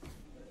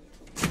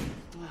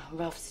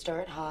Rough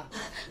start, huh?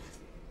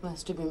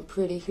 Must have been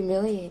pretty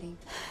humiliating.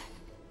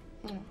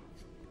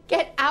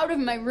 Get out of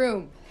my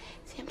room.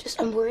 See,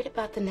 I'm worried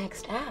about the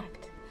next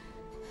act.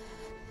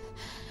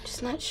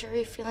 Just not sure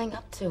you're feeling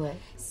up to it.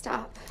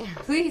 Stop.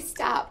 Please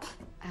stop.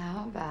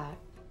 How about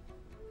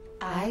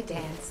I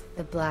dance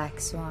the Black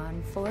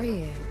Swan for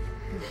you?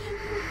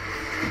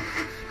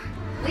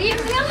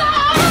 Leave me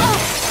alone!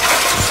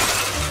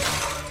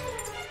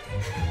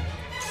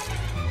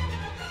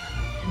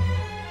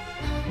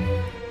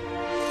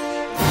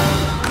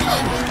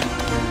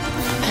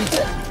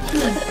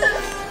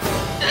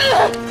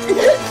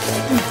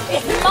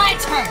 It's my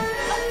turn.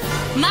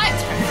 My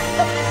turn.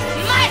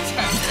 My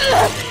turn.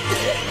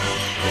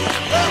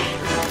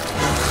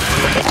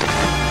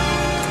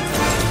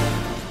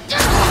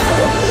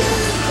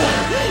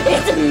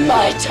 It's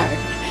my turn.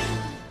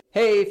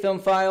 Hey, Film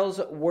Files,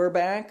 we're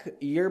back.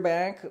 You're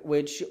back,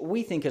 which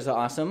we think is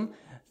awesome.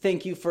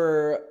 Thank you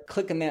for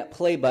clicking that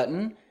play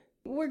button.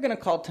 We're going to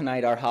call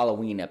tonight our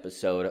Halloween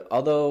episode.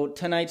 Although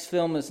tonight's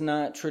film is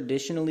not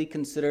traditionally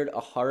considered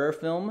a horror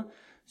film,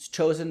 it's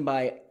chosen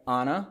by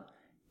Anna.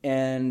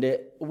 And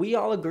we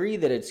all agree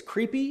that it's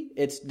creepy,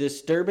 it's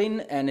disturbing,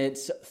 and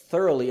it's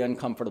thoroughly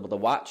uncomfortable to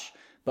watch.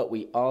 But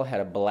we all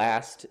had a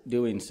blast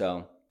doing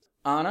so.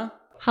 Anna?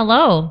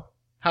 Hello.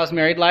 How's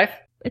married life?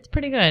 It's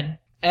pretty good.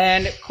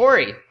 And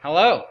Corey,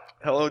 hello.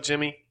 Hello,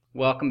 Jimmy.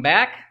 Welcome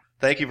back.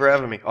 Thank you for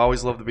having me.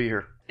 Always love to be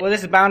here. Well,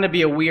 this is bound to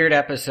be a weird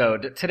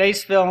episode.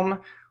 Today's film,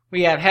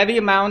 we have heavy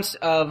amounts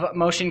of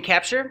motion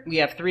capture. We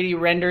have 3D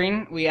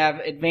rendering. We have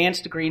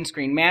advanced green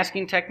screen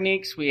masking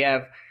techniques. We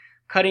have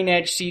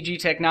cutting-edge CG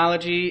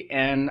technology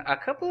and a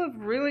couple of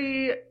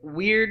really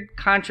weird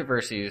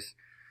controversies.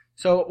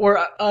 So we're,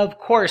 of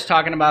course,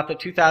 talking about the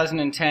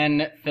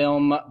 2010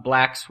 film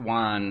Black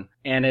Swan,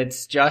 and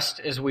it's just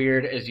as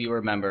weird as you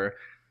remember.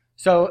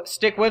 So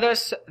stick with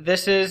us.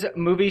 This is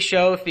Movie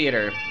Show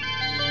Theater.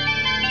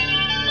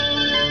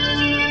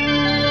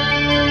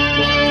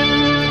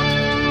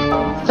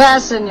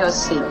 Fasten your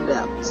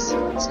seatbelts.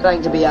 It's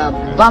going to be a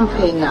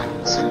bumpy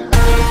night.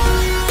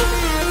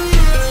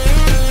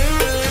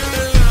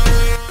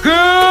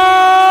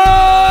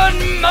 Good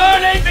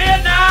morning,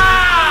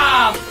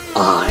 Vietnam!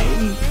 I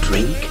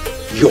drink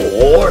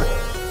your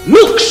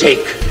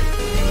milkshake.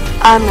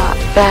 I'm not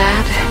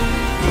bad.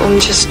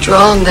 I'm just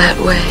drawn that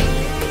way.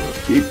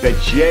 Keep the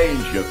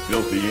change, you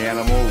filthy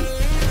animal.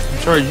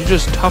 Sorry, you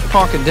just tough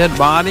talk a dead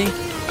body?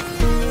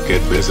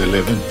 Get busy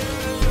living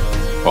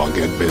or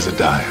get busy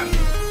dying.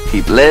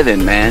 Keep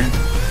living, man.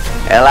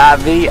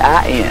 Livin.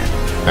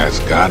 That's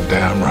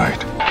goddamn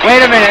right.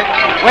 Wait a minute.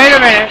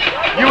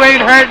 You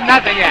ain't heard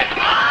nothing yet.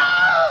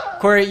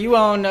 Corey, you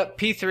own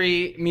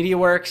P3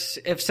 Mediaworks.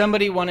 If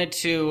somebody wanted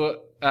to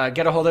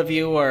get a hold of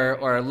you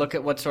or look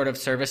at what sort of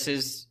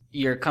services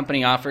your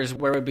company offers,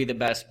 where would be the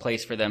best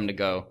place for them to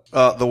go?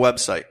 The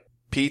website,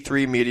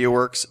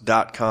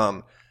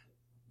 p3mediaworks.com.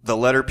 The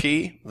letter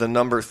P, the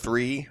number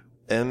 3,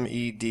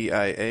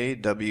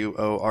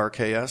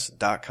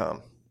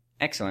 mediaworks.com.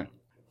 Excellent.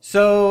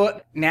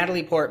 So,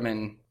 Natalie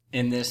Portman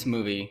in this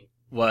movie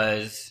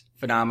was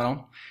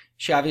phenomenal.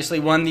 She obviously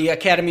won the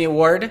Academy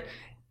Award,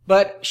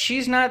 but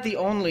she's not the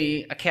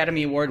only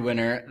Academy Award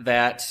winner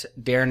that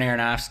Darren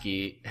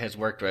Aronofsky has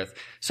worked with.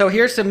 So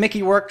here's some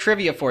Mickey Rourke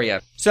trivia for you.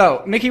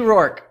 So, Mickey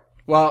Rourke,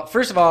 well,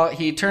 first of all,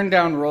 he turned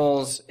down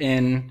roles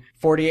in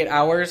 48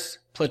 Hours,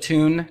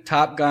 Platoon,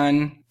 Top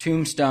Gun,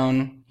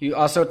 Tombstone. He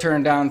also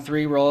turned down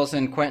 3 roles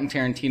in Quentin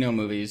Tarantino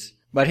movies.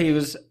 But he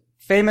was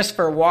famous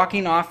for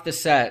walking off the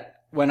set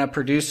when a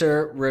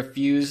producer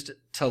refused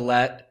to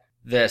let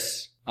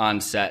this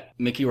on set.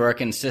 Mickey Rourke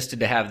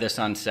insisted to have this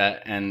on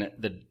set, and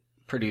the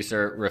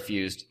producer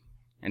refused,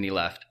 and he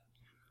left.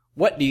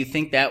 What do you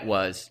think that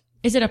was?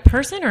 Is it a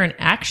person or an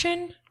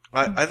action?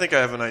 I think I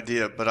have an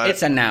idea, but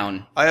It's a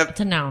noun. It's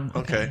a noun.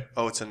 Okay.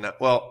 Oh, it's a noun.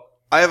 Well,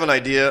 I have an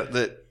idea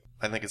that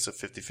I think it's a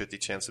 50-50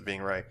 chance of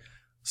being right.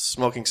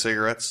 Smoking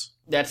cigarettes.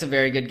 That's a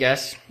very good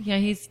guess. Yeah,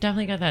 he's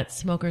definitely got that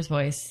smoker's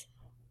voice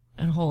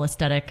and whole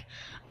aesthetic.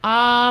 He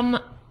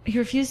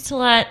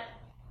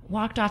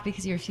walked off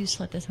because he refused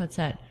to let this on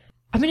set.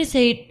 I'm going to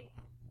say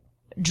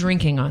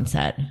drinking on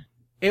set.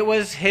 It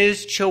was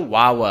his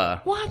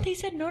chihuahua. What? They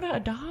said no to a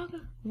dog?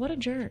 What a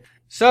jerk.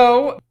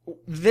 So,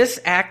 this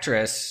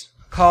actress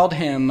called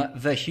him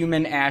the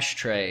human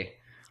ashtray.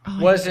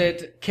 Was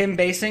it Kim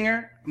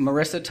Basinger,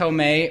 Marissa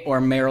Tomei,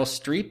 or Meryl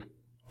Streep?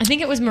 I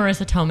think it was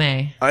Marissa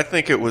Tomei. I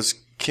think it was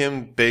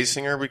Kim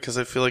Basinger because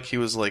I feel like he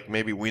was like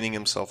maybe weaning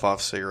himself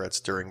off cigarettes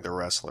during The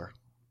Wrestler.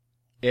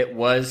 It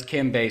was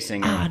Kim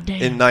Basinger. Ah,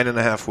 damn. In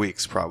 9.5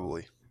 weeks,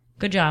 probably.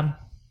 Good job.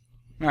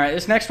 All right,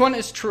 this next one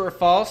is true or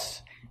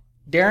false.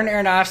 Darren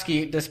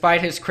Aronofsky,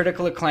 despite his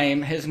critical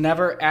acclaim, has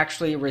never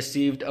actually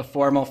received a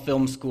formal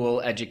film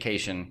school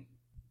education.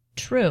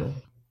 True.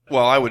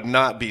 Well, I would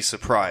not be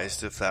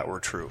surprised if that were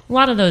true. A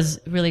lot of those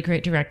really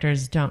great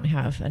directors don't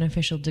have an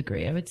official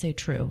degree. I would say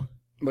true.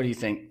 What do you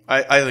think?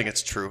 I think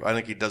it's true. I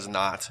think he does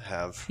not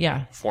have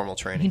formal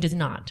training. He does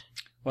not.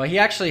 Well, he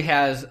actually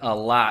has a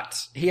lot.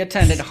 He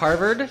attended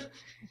Harvard.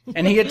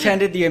 And he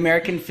attended the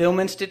American Film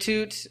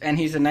Institute, and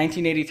he's a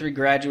 1983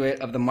 graduate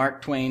of the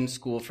Mark Twain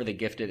School for the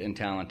Gifted and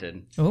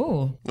Talented.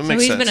 Oh, That so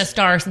makes he's sense. been a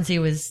star since he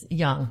was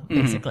young,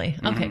 basically.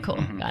 Okay, cool.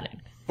 Got it.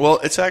 Well,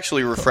 it's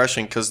actually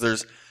refreshing because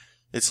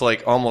it's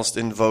like almost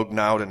in vogue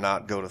now to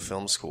not go to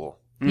film school.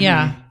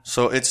 Yeah.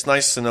 So it's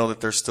nice to know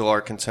that there still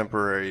are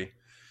contemporary,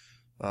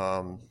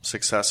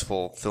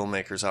 successful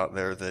filmmakers out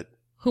there that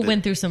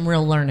went through some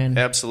real learning.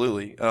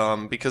 Absolutely.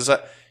 Because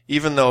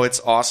even though it's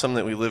awesome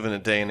that we live in a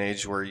day and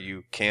age where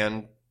you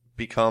can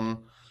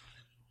become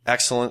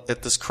excellent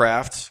at this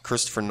craft,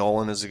 Christopher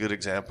Nolan is a good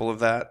example of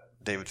that.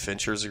 David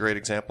Fincher is a great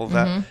example of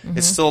that.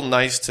 It's still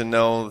nice to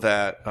know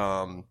that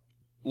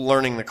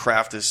learning the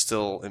craft is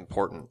still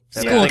important.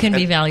 School can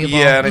be valuable.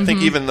 Yeah, and I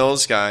think even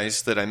those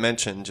guys that I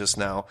mentioned just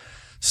now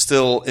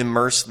still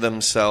immerse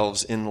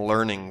themselves in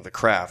learning the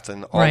craft.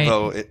 And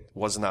although it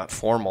was not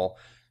formal,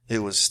 it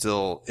was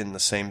still in the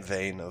same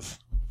vein of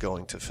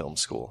going to film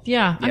school.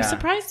 Yeah, I'm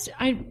surprised.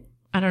 I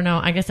don't know.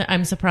 I guess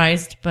I'm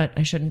surprised, but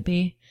I shouldn't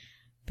be.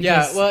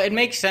 Yeah, well, it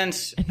makes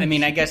sense. I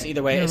mean, I guess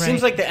either way, it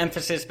seems like the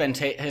emphasis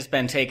has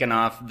been taken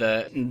off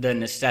the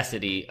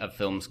necessity of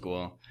film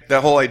school.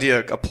 That whole idea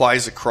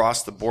applies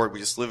across the board. We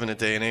just live in a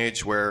day and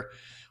age where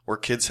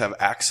kids have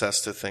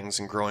access to things,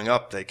 and growing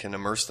up, they can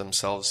immerse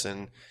themselves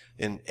in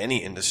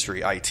any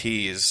industry. IT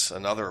is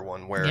another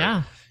one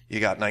where you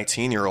got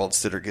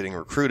 19-year-olds that are getting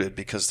recruited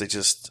because they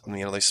just,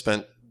 they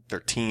spent their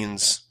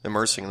teens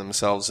immersing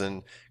themselves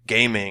in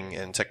gaming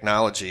and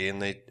technology,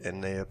 and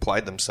they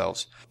applied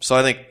themselves. So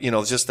I think,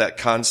 just that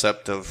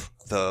concept of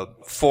the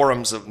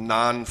forums of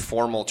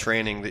non-formal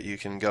training that you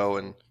can go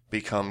and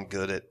become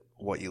good at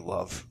what you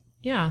love.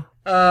 Yeah.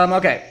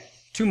 Okay.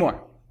 Two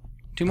more.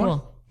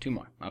 Cool. Two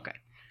more. Okay.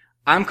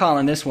 I'm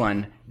calling this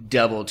one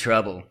Double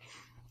Trouble.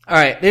 All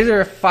right. These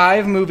are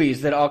 5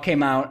 movies that all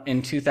came out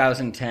in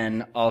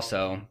 2010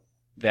 also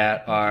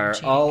that are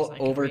all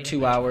over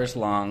 2 hours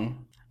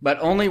long. But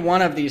only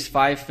one of these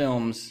 5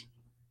 films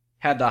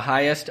had the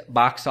highest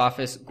box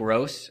office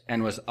gross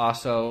and was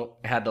also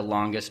had the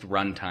longest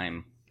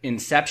runtime.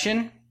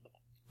 Inception,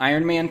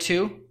 Iron Man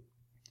 2,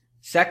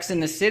 Sex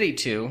and the City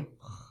 2,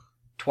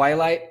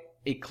 Twilight,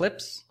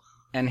 Eclipse,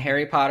 and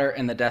Harry Potter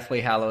and the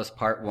Deathly Hallows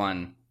Part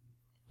 1.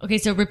 Okay,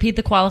 so repeat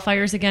the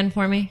qualifiers again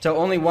for me. So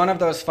only one of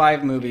those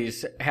 5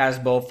 movies has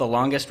both the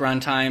longest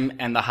runtime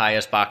and the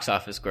highest box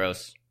office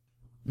gross.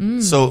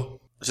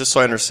 So, just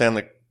so I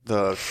understand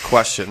the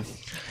question.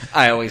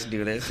 I always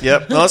do this.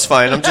 Yep, no, that's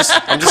fine. I'm just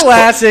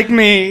classic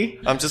me.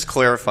 I'm just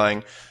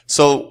clarifying.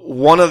 So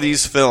one of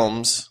these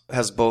films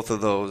has both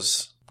of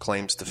those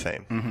claims to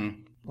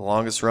fame. The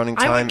longest running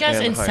time. I would guess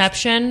and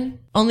Inception,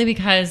 only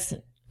because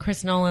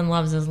Chris Nolan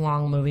loves his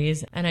long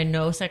movies, and I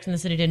know Sex and the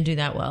City didn't do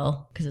that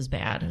well because it was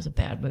bad. It was a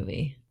bad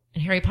movie.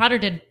 And Harry Potter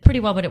did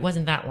pretty well, but it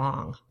wasn't that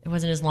long. It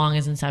wasn't as long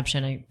as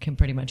Inception. I can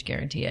pretty much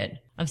guarantee it.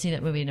 I've seen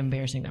that movie an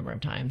embarrassing number of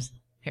times.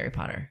 Harry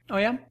Potter. Oh,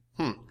 yeah?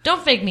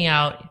 Don't fake me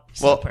out.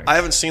 Well, I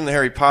haven't seen the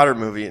Harry Potter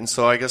movie, and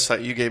so I guess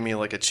you gave me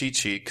like a cheat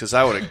sheet because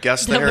I would have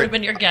guessed That would have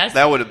been your guess?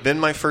 That would have been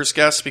my first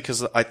guess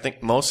because I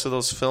think most of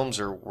those films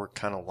were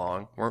kind of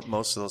long. Weren't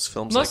most of those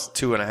films like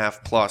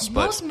 2.5 plus?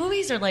 But most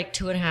movies are like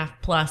 2.5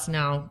 plus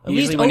now. At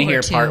Usually least when you over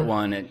hear 2. Part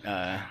 1,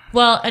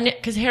 Well, and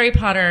because Harry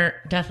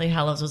Potter, Deathly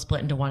Hallows was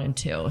split into 1 and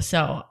 2,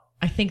 so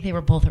I think they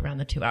were both around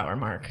the 2 hour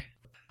mark.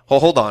 Well,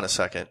 hold on a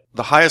second.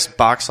 The highest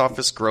box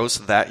office gross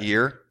that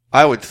year,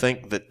 I would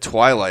think that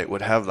Twilight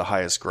would have the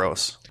highest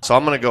gross. So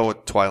I'm going to go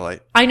with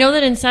Twilight. I know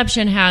that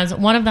Inception has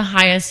one of the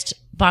highest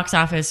box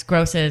office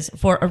grosses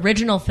for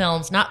original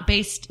films, not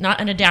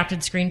an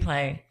adapted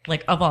screenplay,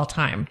 like of all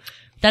time.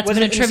 That's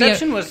been a trivia.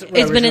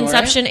 It's been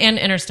Inception and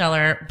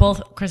Interstellar.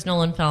 Both Chris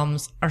Nolan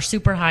films are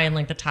super high in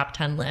like the top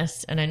 10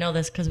 lists. And I know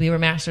this because we were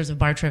masters of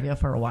bar trivia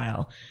for a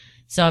while.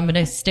 So I'm going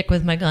to stick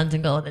with my guns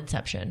and go with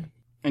Inception.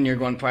 And you're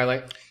going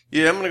Twilight?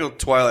 Yeah, I'm going to go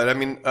Twilight. I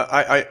mean,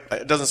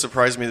 it doesn't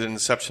surprise me that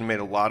Inception made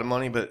a lot of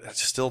money, but I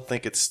still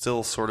think it's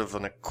still sort of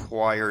an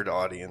acquired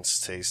audience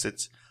taste.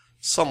 It's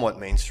somewhat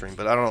mainstream,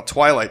 but I don't know.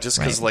 Twilight, just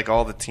because like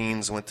all the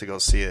teens went to go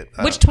see it.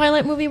 Which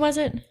Twilight movie was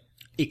it?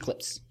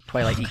 Eclipse.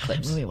 Twilight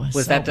Eclipse. That movie was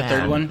so that the bad.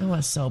 third one? It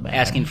was so bad.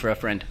 Asking for a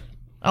Friend.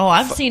 Oh,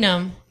 I've seen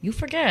them. You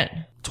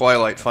forget.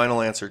 Twilight,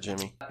 final answer,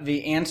 Jimmy.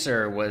 The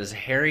answer was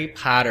Harry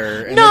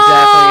Potter and No! the Deathly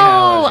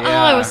Hallows. Yeah.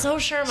 Oh, I was so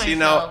sure myself. See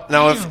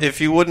now if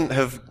you wouldn't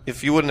have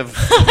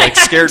like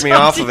scared me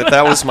off of it,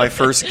 that was my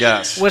first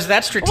guess. Was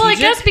that strategic? Well, I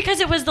guess because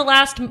it was the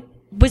last.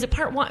 Was it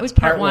part 1? It was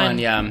part 1.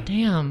 Yeah.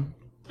 Damn,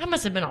 that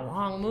must have been a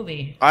long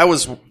movie. I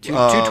was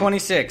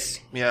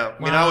 226. Yeah,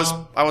 I mean,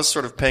 I was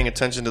sort of paying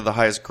attention to the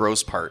highest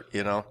gross part.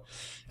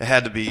 It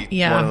had to be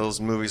one of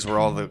those movies where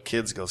all the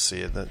kids go see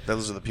it.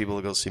 Those are the people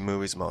who go see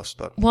movies most.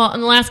 But well,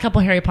 and the last couple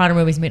Harry Potter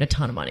movies made a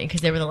ton of money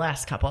because they were the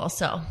last couple.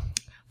 So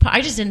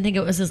I just didn't think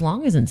it was as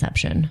long as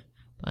Inception.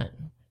 But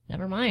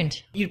never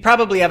mind. You'd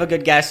probably have a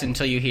good guess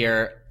until you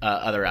hear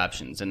other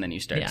options, and then you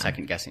start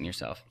second guessing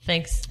yourself.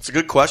 Thanks. It's a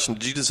good question.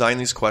 Did you design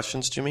these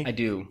questions, Jimmy? I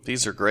do.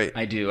 These are great.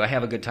 I do. I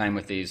have a good time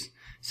with these.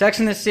 Sex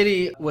and the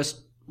City was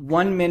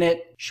 1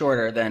 minute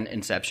shorter than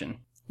Inception.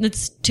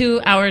 It's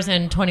 2 hours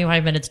and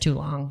 25 minutes too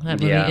long.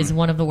 That movie is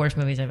one of the worst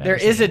movies I've ever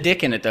seen. There is a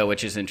dick in it, though,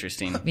 which is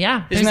interesting.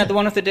 Yeah. Isn't that the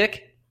one with the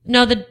dick?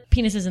 No, the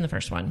penis is in the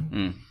first one.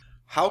 Mm.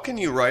 How can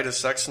you write a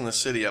Sex and the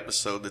City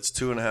episode that's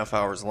 2.5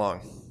 hours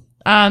long?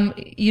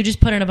 You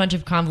just put in a bunch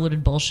of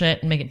convoluted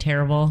bullshit and make it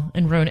terrible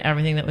and ruin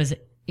everything that was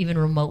even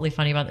remotely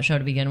funny about the show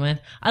to begin with.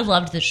 I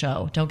loved the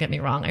show. Don't get me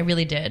wrong. I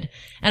really did.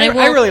 And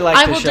I really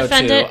liked the show, too.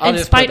 defend it I'll in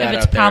just spite put of that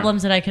its out there.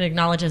 problems that I can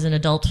acknowledge as an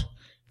adult.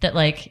 That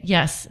like,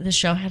 yes, the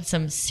show had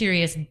some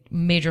serious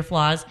major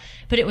flaws,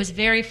 but it was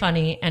very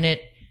funny and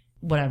it,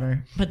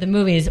 whatever. But the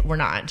movies were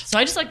not. So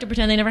I just like to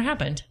pretend they never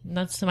happened.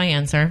 That's my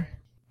answer.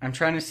 I'm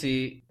trying to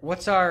see,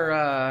 what's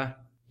our,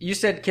 you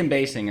said Kim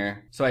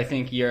Basinger, so I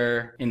think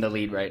you're in the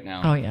lead right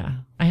now. Oh yeah.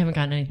 I haven't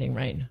gotten anything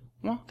right.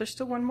 Well, there's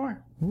still one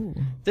more. Ooh.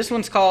 This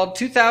one's called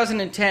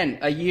 2010,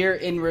 A Year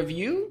in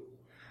Review.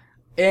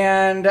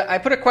 And I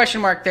put a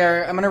question mark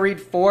there. I'm going to read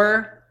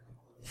 4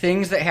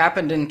 things that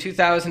happened in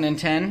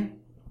 2010.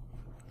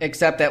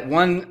 Except that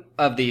one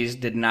of these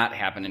did not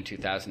happen in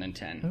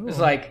 2010. It was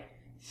like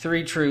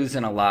 3 truths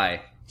and a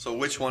lie. So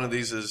which one of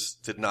these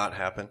did not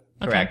happen?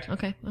 Correct.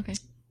 Okay.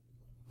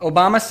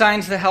 Obama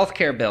signs the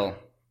healthcare bill.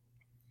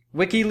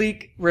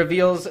 WikiLeaks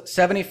reveals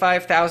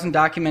 75,000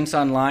 documents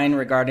online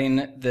regarding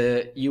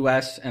the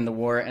U.S. and the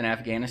war in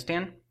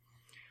Afghanistan.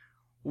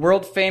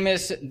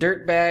 World-famous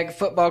dirtbag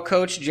football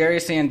coach Jerry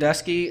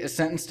Sandusky is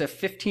sentenced to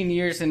 15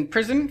 years in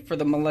prison for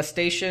the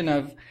molestation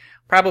of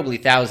probably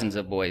thousands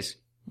of boys.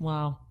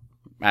 Wow.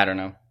 I don't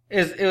know.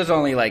 It was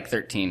only like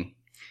 13.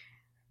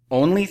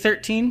 Only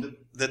 13?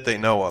 That they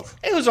know of.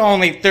 It was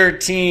only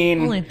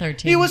 13. Only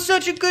 13. He was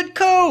such a good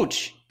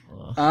coach.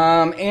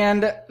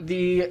 And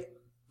the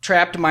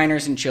trapped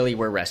miners in Chile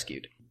were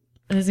rescued.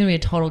 This is going to be a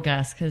total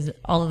guess because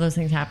all of those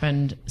things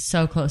happened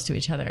so close to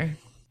each other.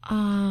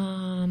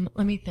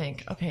 Let me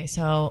think. Okay,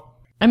 so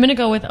I'm going to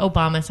go with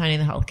Obama signing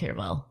the healthcare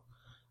bill.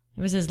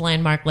 It was his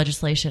landmark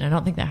legislation. I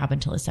don't think that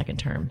happened until his second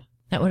term.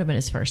 That would have been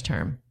his first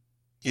term.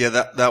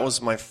 Yeah, that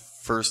was my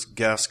first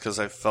guess because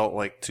I felt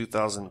like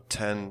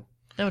 2010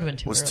 that would have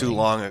been was early. too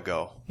long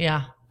ago.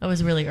 Yeah, that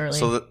was really early.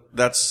 So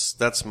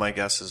that's my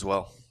guess as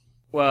well.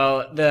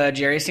 Well, the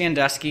Jerry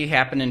Sandusky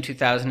happened in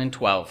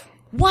 2012.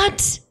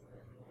 What?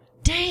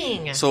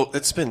 Dang. So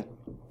it's been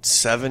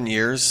 7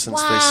 years since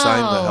they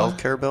signed the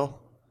healthcare bill?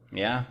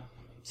 Yeah.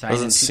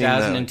 Signed in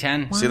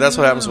 2010. Wow. See, that's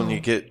what happens when you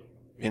get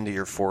into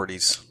your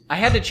 40s. I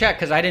had to check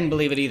because I didn't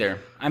believe it either.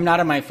 I'm not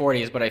in my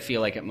 40s, but I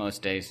feel like it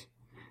most days.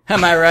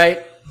 Am I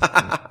right?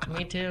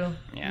 Me too.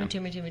 Yeah. Me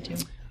too.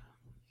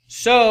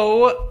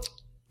 So,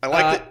 I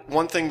like that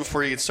one thing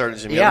before you get started,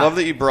 Jimmy. Yeah. I love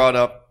that you brought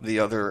up the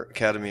other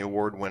Academy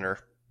Award winner.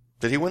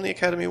 Did he win the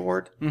Academy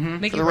Award?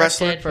 Mm-hmm. For the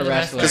wrestler? For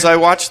wrestler. Because I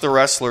watched The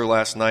Wrestler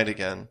last night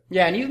again.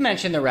 Yeah, and you've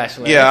mentioned The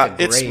Wrestler. Yeah,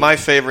 it's my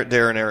favorite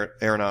Darren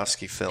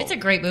Aronofsky film. It's a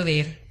great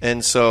movie.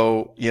 And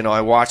so,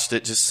 I watched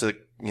it just to,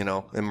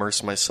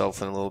 immerse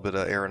myself in a little bit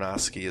of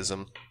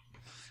Aronofskyism.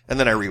 And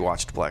then I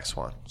rewatched Black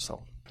Swan,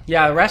 so...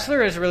 Yeah,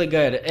 Wrestler is really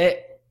good.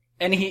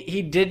 And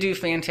he did do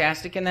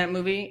fantastic in that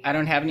movie. I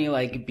don't have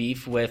any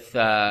beef with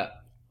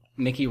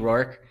Mickey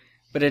Rourke,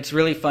 but it's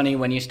really funny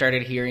when you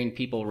started hearing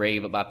people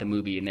rave about the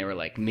movie and they were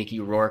like, Mickey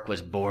Rourke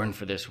was born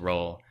for this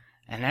role.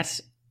 And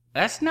that's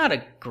not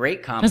a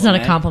great compliment. That's not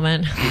a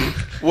compliment.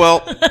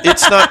 Well,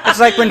 it's not. It's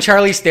like when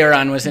Charlize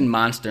Theron was in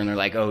Monster and they're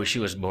like, oh, she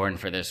was born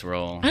for this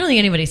role. I don't think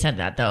anybody said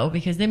that though,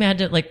 because they had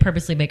to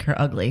purposely make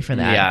her ugly for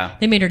that. Yeah.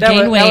 They made her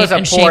gain weight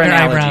and shave her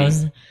analogy.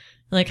 eyebrows.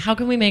 Like, how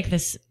can we make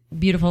this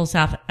beautiful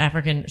South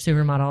African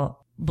supermodel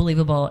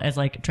believable as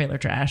trailer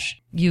trash?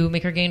 You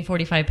make her gain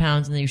 45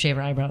 pounds and then you shave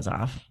her eyebrows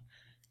off.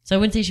 So I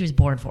wouldn't say she was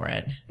born for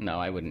it. No,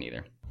 I wouldn't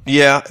either.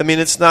 Yeah, I mean,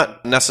 it's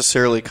not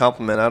necessarily a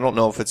compliment. I don't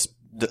know if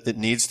it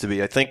needs to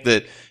be. I think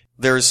that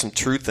there is some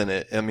truth in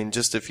it. I mean,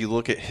 just if you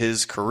look at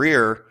his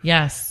career.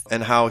 Yes.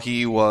 And how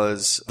he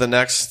was the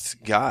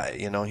next guy,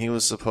 he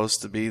was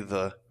supposed to be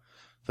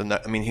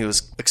he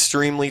was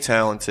extremely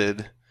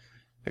talented,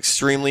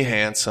 extremely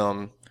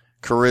handsome,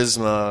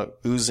 charisma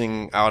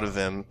oozing out of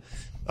him.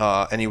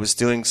 And he was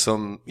doing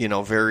some,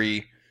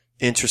 very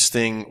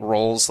interesting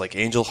roles like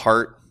Angel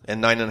Heart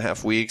and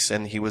 9.5 Weeks.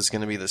 And he was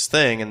going to be this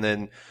thing. And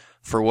then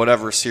for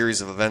whatever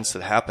series of events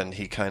that happened,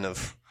 he kind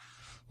of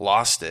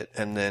lost it.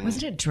 And then.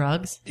 Wasn't it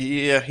drugs?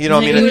 Yeah.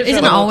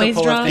 Isn't it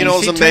always drugs?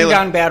 He turned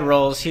down bad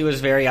roles. He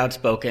was very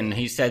outspoken.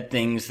 He said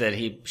things that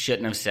he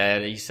shouldn't have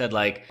said. He said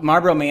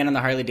Marlboro Man and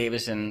the Harley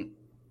Davidson.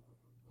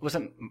 Was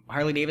it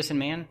Harley Davidson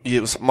Man? It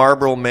was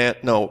Marlboro Man.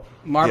 No.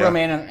 Marlboro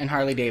Man and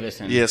Harley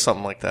Davidson. Yeah,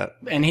 something like that.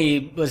 And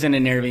he was in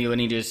an interview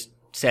and he just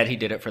said he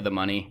did it for the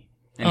money.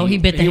 And he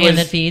bit the hand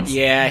that feeds?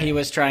 Yeah, he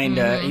was trying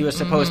to, he was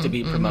supposed to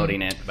be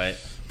promoting it, but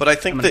I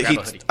think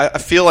that I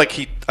feel like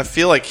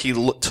he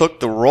took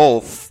the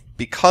role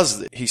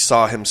because he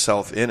saw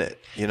himself in it,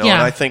 And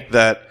I think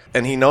that,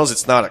 and he knows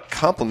it's not a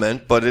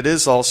compliment, but it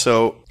is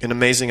also an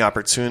amazing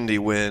opportunity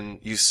when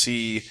you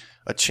see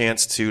a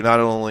chance to not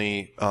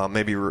only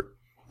maybe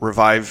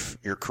revive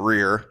your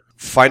career,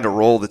 find a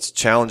role that's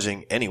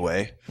challenging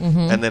anyway,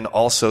 and then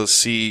also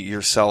see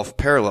yourself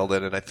paralleled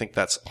in it. I think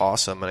that's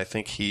awesome, and I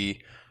think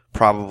he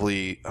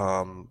probably,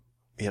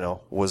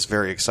 was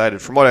very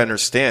excited. From what I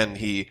understand,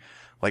 he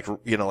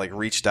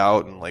reached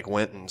out and like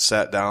went and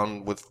sat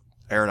down with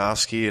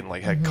Aronofsky and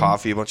like had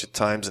coffee a bunch of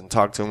times and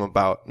talked to him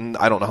about, and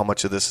I don't know how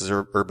much of this is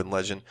urban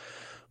legend,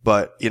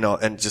 but,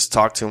 and just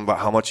talked to him about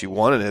how much he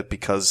wanted it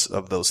because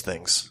of those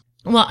things.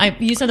 Well,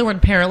 you said the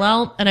word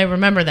parallel, and I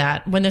remember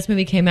that when this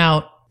movie came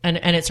out and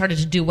it started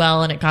to do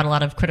well and it got a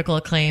lot of critical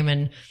acclaim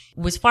and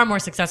was far more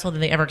successful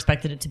than they ever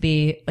expected it to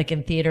be, like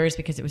in theaters,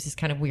 because it was this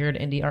kind of weird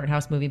indie art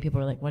house movie. People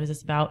were like, what is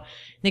this about? And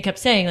they kept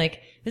saying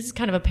like, this is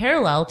kind of a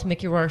parallel to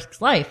Mickey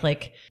Rourke's life.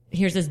 Like,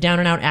 here's this down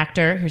and out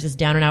actor, here's this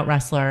down and out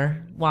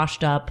wrestler,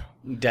 washed up,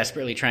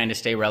 desperately trying to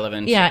stay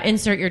relevant. Yeah,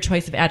 insert your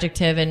choice of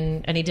adjective,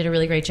 and he did a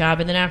really great job.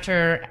 And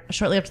then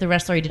shortly after The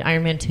Wrestler, he did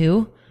Iron Man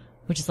 2,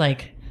 which is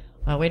like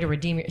a way to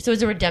redeem so it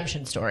was a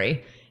redemption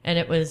story. And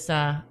it was,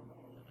 I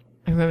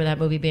remember that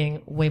movie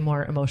being way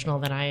more emotional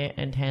than I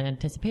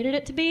anticipated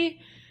it to be.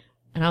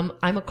 And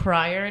I'm a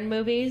crier in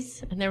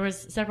movies. And there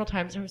was several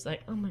times where I was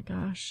like, oh my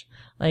gosh.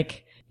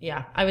 Like,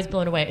 yeah, I was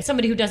blown away. As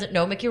somebody who doesn't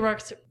know Mickey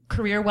Rourke's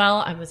career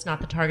well, I was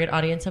not the target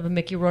audience of a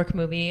Mickey Rourke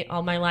movie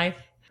all my life.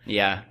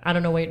 Yeah. I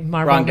don't know what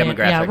Marvel. Wrong demographic.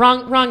 Yeah,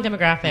 wrong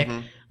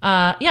demographic.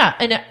 Yeah,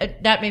 and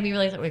that made me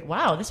realize, like,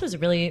 wow, this was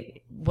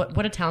really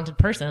what a talented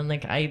person.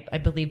 Like, I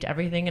believed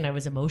everything, and I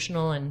was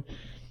emotional, and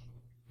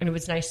it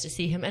was nice to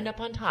see him end up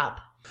on top.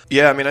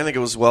 Yeah, I mean, I think it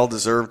was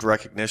well-deserved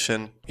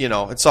recognition.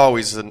 It's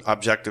always an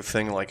objective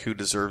thing, like who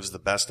deserves the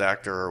best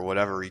actor or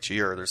whatever each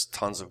year. There's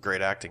tons of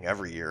great acting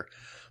every year.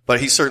 But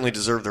he certainly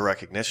deserved the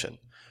recognition.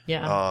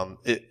 Yeah.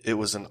 It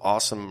was an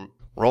awesome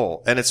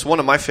role. And it's one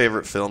of my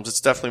favorite films.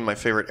 It's definitely my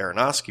favorite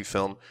Aronofsky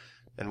film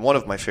and one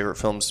of my favorite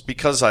films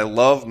because I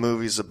love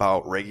movies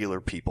about regular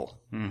people.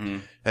 Mm-hmm.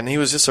 And he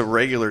was just a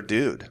regular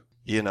dude,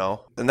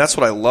 And that's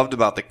what I loved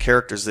about the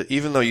characters, that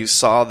even though you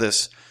saw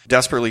this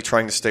desperately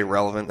trying to stay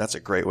relevant, that's a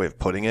great way of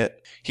putting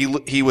it.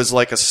 He was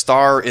like a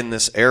star in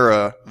this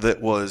era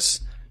that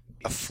was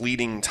a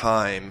fleeting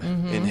time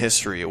in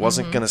history. It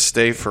wasn't going to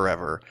stay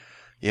forever.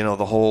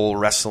 The whole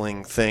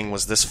wrestling thing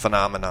was this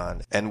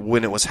phenomenon. And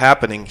when it was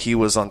happening, he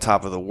was on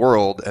top of the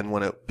world. And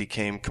when it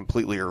became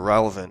completely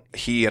irrelevant,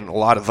 he and a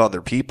lot of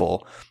other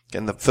people,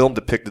 and the film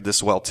depicted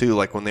this well too,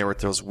 like when they were at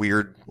those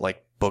weird,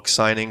 like, book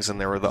signings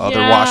and there were the other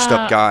washed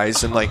up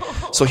guys. And like,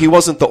 so he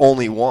wasn't the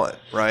only one,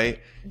 right?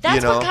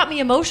 That's what got me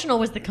emotional,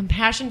 was the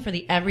compassion for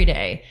the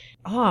everyday.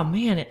 Oh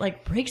man, it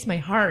like breaks my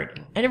heart.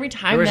 And every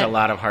time there was a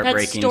lot of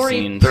heartbreaking that story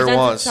scenes.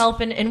 presents itself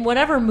in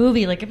whatever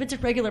movie, like if it's a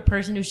regular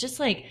person who's just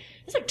like,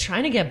 it's like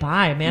trying to get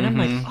by, man. I'm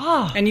like,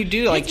 oh. And you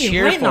do like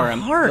cheer right for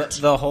him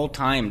the whole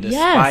time,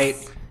 despite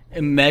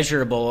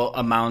immeasurable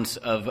amounts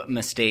of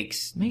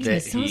mistakes. Makes me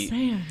so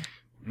sad.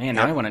 Man,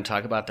 now I want to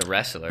talk about The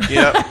Wrestler.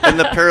 Yeah, and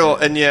the parallel,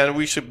 and yeah,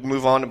 we should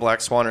move on to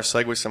Black Swan or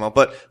segue somehow.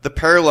 But the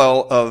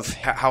parallel of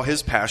how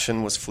his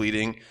passion was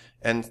fleeting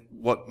and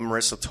what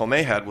Marissa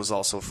Tomei had was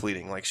also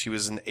fleeting. Like, she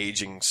was an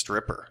aging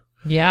stripper.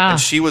 Yeah. And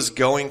she was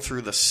going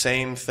through the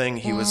same thing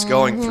he was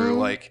going through.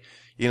 Like,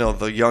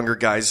 the younger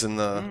guys in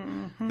the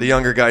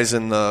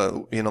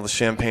the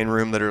champagne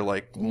room that are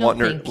like,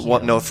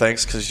 no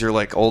thanks, cause you're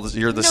like old,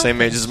 you're the same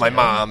age as my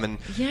mom, and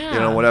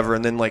whatever.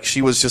 And then like,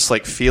 she was just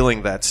like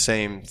feeling that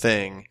same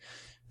thing.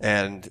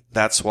 And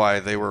that's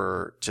why they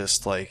were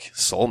just like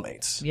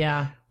soulmates.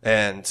 Yeah.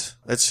 And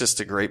it's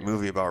just a great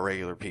movie about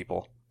regular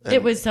people. And,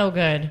 it was so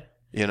good.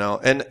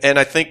 And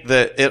I think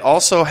that it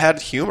also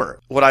had humor.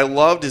 What I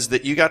loved is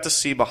that you got to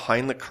see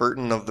behind the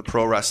curtain of the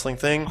pro wrestling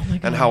thing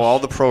and how all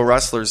the pro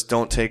wrestlers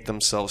don't take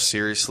themselves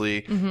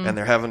seriously and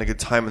they're having a good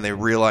time and they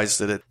realize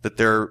that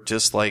they're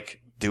just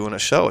like doing a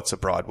show. It's a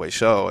Broadway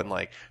show and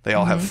like they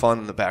all have fun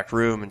in the back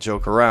room and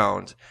joke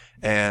around.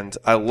 And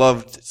I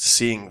loved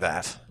seeing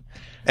that.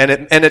 And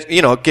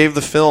it gave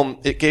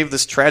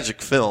this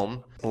tragic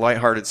film a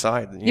lighthearted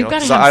side,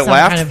 because I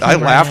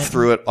laughed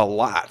through it a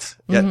lot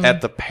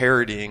at the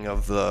parodying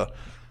of the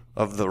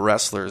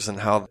wrestlers and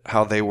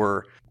how they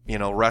were,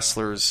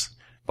 wrestlers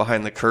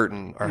behind the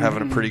curtain are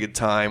having a pretty good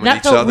time with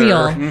each other.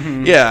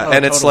 Real. Yeah.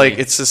 And it's like,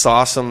 it's this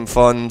awesome,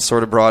 fun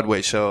sort of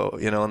Broadway show,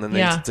 and then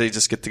they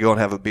just get to go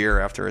and have a beer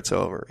after it's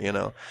over,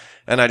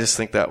 and I just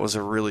think that was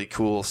a really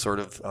cool sort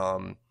of,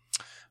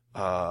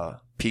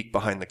 peek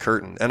behind the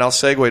curtain. And I'll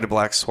segue to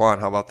Black Swan.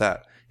 How about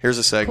that? Here's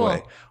a segue.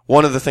 Cool.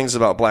 One of the things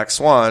about Black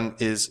Swan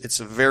is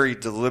it's a very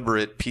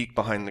deliberate peek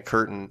behind the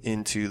curtain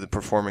into the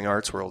performing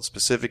arts world,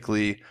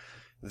 specifically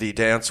the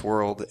dance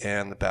world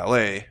and the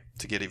ballet.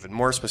 To get even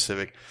more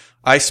specific,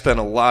 I spent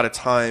a lot of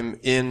time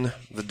in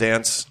the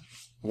dance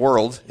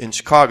world in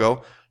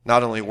Chicago,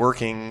 not only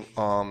working,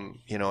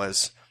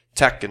 as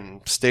tech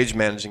and stage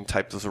managing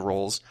types of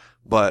roles,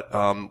 but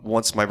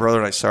once my brother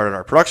and I started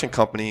our production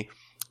company,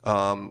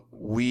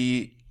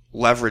 we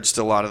leveraged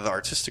a lot of the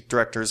artistic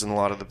directors and a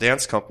lot of the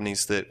dance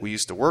companies that we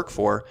used to work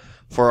for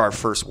our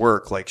first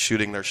work, like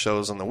shooting their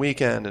shows on the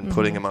weekend and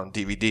putting them on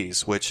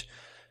DVDs, which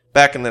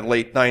back in the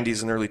late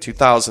 90s and early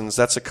 2000s,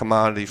 that's a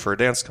commodity for a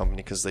dance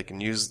company because they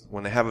can use,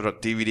 when they have it on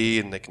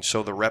DVD and they can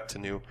show the rep to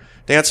new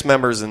dance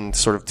members and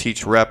sort of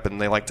teach rep, and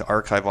they like to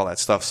archive all that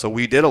stuff. So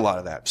we did a lot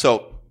of that.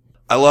 So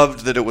I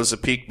loved that it was a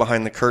peek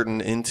behind the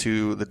curtain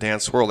into the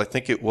dance world. I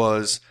think it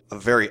was a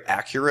very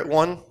accurate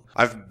one.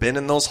 I've been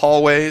in those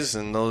hallways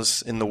and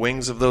in the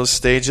wings of those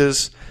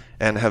stages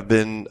and have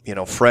been,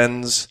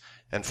 friends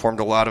and formed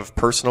a lot of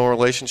personal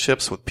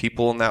relationships with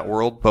people in that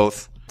world,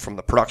 both from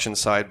the production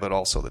side, but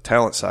also the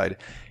talent side.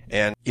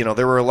 And,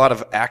 there were a lot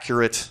of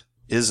accurate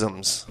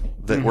isms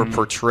that were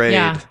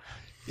portrayed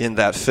in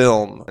that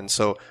film. And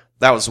so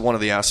that was one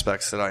of the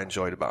aspects that I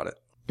enjoyed about it.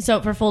 So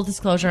for full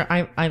disclosure,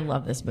 I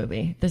love this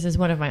movie. This is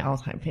one of my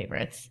all-time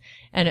favorites.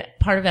 And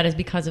part of that is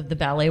because of the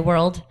ballet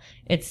world.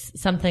 It's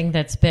something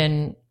that's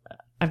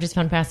I've just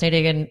found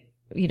fascinating,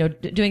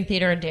 and, doing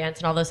theater and dance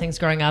and all those things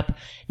growing up,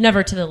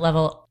 never to the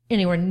level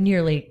anywhere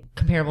nearly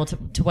comparable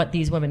to what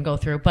these women go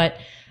through. But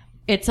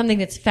it's something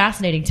that's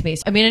fascinating to me.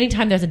 I mean,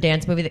 anytime there's a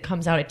dance movie that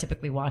comes out, I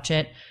typically watch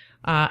it.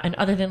 And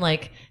other than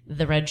like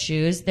The Red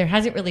Shoes, there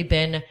hasn't really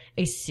been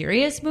a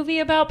serious movie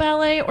about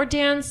ballet or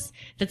dance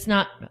that's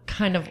not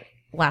kind of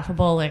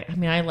laughable. Like, I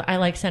mean, I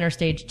like Center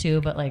Stage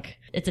too, but like,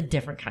 it's a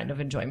different kind of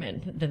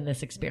enjoyment than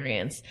this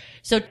experience.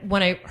 So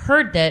when I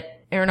heard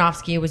that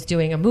Aronofsky was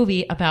doing a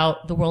movie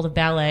about the world of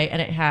ballet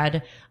and it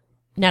had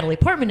Natalie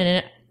Portman in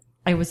it,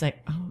 I was like,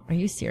 oh, are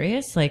you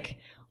serious? Like,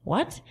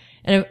 what?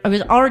 And I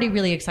was already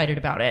really excited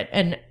about it.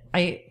 And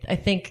I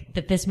think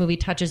that this movie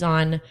touches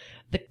on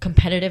the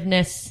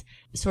competitiveness,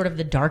 sort of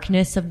the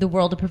darkness of the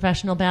world of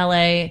professional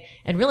ballet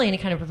and really any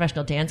kind of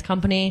professional dance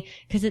company,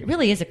 because it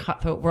really is a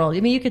cutthroat world.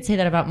 I mean, you could say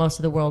that about most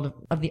of the world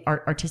of the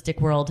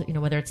artistic world,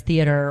 whether it's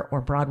theater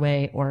or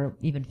Broadway or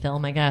even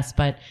film, I guess.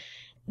 But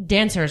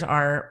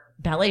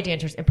ballet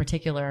dancers in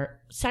particular,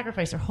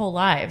 sacrifice their whole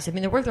lives. I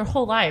mean, they work their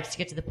whole lives to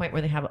get to the point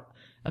where they have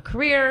a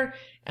career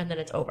and then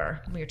it's over.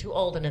 When you're too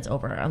old and it's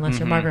over, unless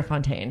you're Margaret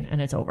Fontaine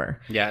and it's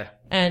over. Yeah.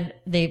 And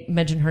they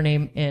mention her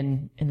name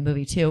in the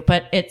movie too.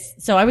 But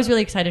so I was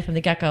really excited from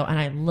the get-go, and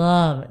I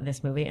love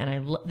this movie,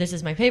 and this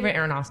is my favorite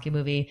Aronofsky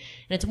movie,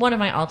 and it's one of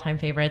my all-time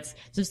favorites.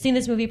 So I've seen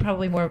this movie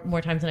probably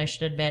more times than I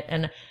should admit.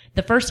 And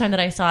the first time that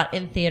I saw it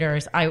in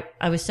theaters, I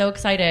was so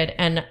excited.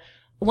 And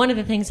one of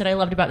the things that I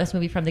loved about this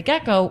movie from the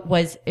get-go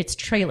was its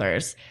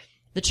trailers.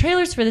 The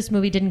trailers for this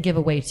movie didn't give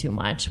away too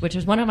much, which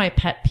is one of my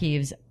pet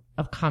peeves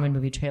of common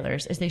movie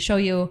trailers, is they show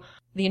you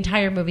the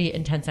entire movie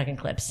in 10-second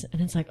clips.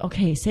 And it's like,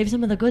 okay, save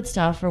some of the good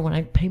stuff for when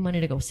I pay money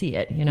to go see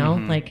it,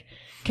 Like,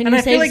 can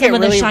you save some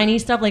of the shiny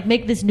stuff? Like,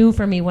 make this new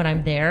for me when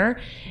I'm there.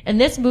 And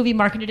this movie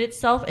marketed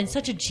itself in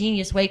such a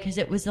genius way, because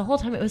it was the whole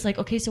time it was like,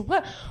 okay, so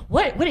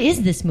what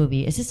is this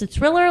movie? Is this a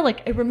thriller?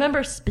 Like, I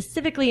remember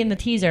specifically in the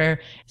teaser,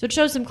 so it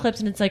shows some clips,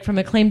 and it's like from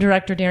acclaimed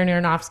director Darren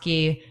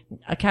Aronofsky,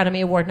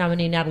 Academy Award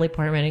nominee Natalie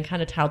Portman, and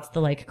kind of touts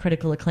the like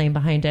critical acclaim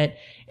behind it.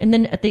 And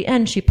then at the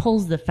end, she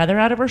pulls the feather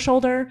out of her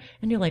shoulder,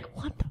 and you're like,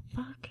 what the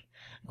fuck?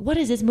 What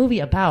is this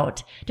movie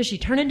about? Does she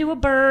turn into a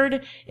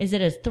bird? Is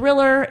it a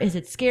thriller? Is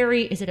it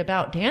scary? Is it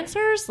about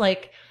dancers?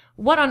 Like,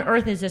 what on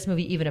earth is this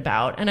movie even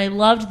about? And I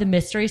loved the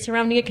mystery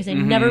surrounding it because they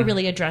never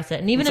really address it.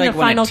 And even in the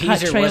final cut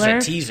trailer,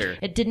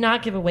 it did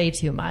not give away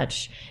too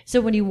much.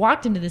 So when you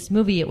walked into this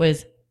movie, it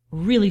was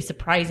really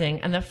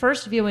surprising. And the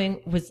first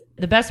viewing was,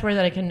 the best word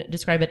that I can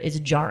describe it is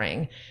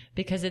jarring,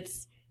 because it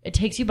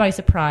takes you by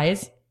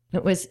surprise.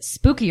 It was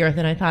spookier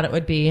than I thought it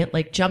would be.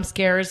 Like, jump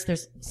scares.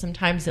 There's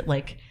sometimes that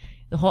like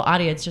the whole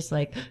audience just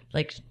like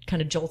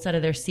kind of jolts out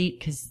of their seat,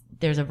 because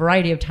there's a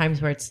variety of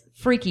times where it's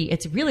freaky.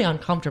 It's really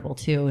uncomfortable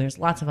too. There's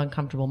lots of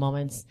uncomfortable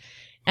moments.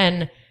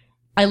 And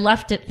I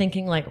left it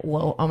thinking like,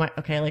 whoa,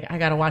 like I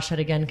gotta watch that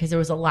again, because there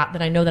was a lot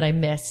that I know that I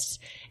missed.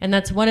 And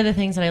that's one of the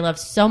things that I love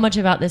so much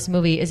about this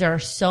movie, is there are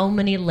so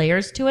many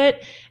layers to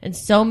it and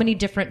so many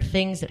different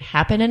things that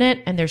happen in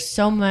it. And there's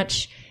so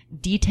much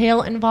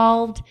detail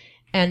involved.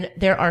 And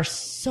there are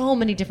so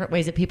many different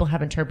ways that people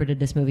have interpreted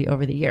this movie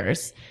over the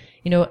years.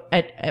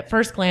 At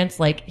first glance,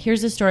 like,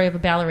 here's the story of a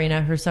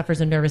ballerina who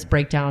suffers a nervous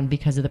breakdown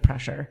because of the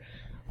pressure,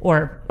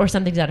 or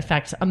something to that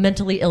effect. A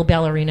mentally ill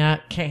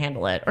ballerina can't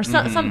handle it, or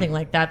something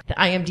like that. The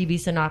IMDb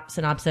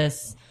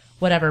synopsis,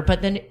 whatever.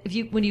 But then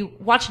when you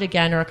watch it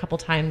again or a couple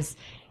times,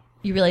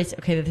 you realize,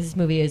 okay, that this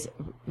movie is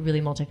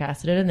really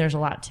multifaceted and there's a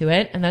lot to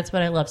it. And that's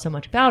what I love so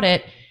much about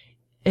it,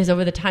 is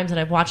over the times that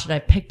I've watched it,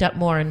 I've picked up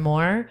more and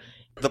more.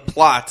 The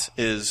plot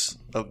is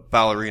a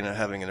ballerina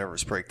having a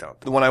nervous breakdown.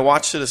 When I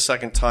watched it a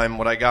second time,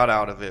 what I got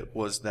out of it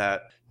was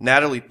that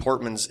Natalie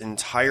Portman's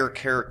entire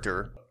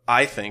character,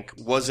 I think,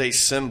 was a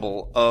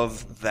symbol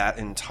of that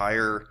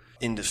entire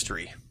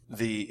industry.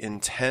 The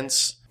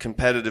intense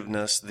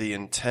competitiveness, the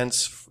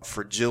intense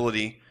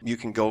fragility. You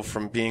can go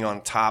from being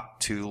on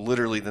top to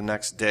literally the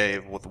next day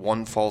with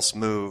one false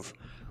move,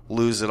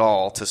 lose it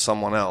all to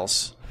someone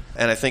else.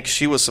 And I think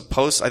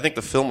I think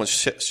the film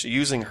was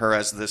using her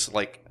as this,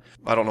 like,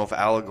 I don't know if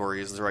allegory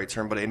is the right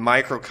term, but a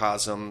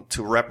microcosm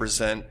to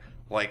represent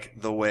like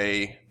the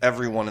way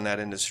everyone in that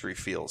industry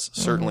feels,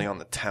 certainly on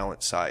the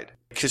talent side.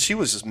 Because she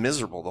was just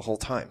miserable the whole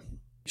time.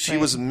 She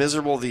was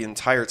miserable the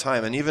entire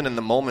time. And even in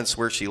the moments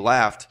where she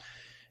laughed,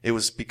 it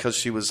was because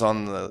she was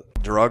on the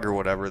drug or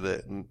whatever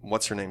that,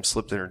 what's her name,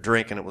 slipped in her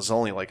drink, and it was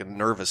only like a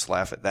nervous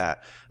laugh at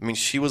that. I mean,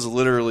 she was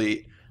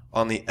literally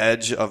on the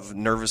edge of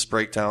nervous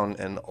breakdown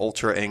and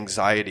ultra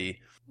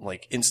anxiety,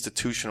 like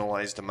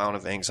institutionalized amount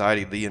of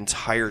anxiety the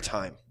entire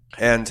time.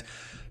 And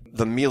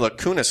the Mila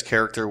Kunis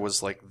character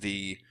was like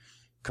the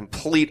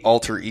complete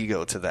alter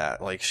ego to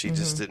that. Like she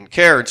just didn't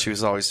care, and she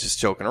was always just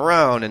joking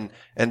around,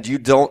 and you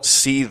don't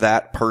see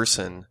that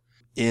person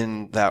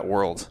in that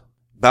world.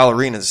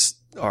 Ballerinas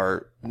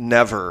are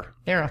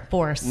they're a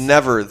force.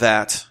 Never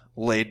that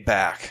laid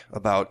back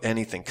about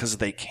anything, because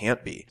they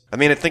can't be. I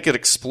mean, I think it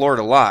explored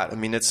a lot. I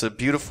mean, it's a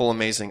beautiful,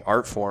 amazing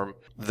art form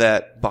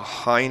that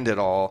behind it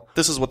all,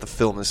 this is what the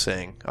film is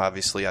saying.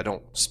 Obviously, I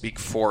don't speak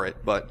for it,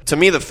 but to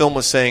me, the film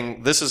was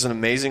saying this is an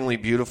amazingly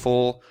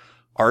beautiful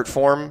art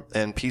form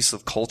and piece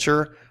of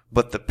culture,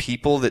 but the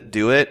people that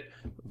do it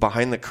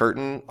behind the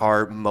curtain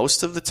are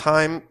most of the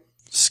time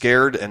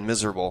scared and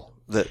miserable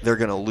that they're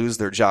going to lose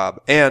their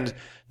job. And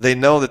they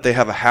know that they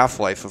have a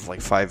half-life of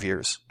like 5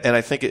 years. And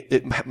I think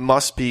it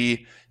must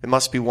be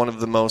one of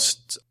the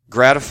most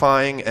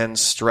gratifying and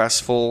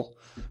stressful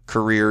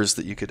careers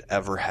that you could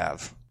ever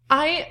have.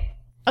 I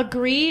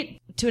agree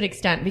to an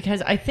extent,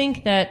 because I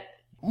think that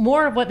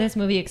more of what this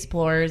movie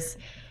explores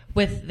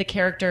with the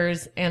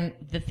characters and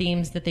the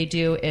themes that they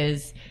do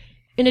is,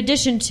 in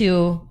addition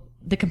to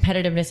the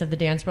competitiveness of the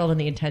dance world and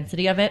the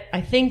intensity of it,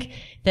 I think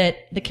that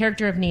the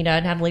character of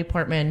Nina, Natalie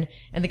Portman,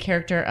 and the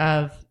character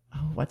of,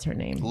 what's her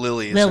name?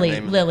 Lily,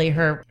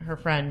 her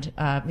friend,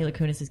 Mila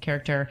Kunis'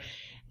 character,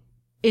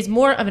 is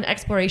more of an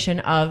exploration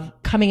of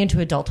coming into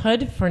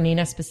adulthood for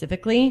Nina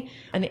specifically,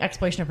 and the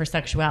exploration of her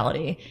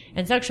sexuality.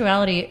 And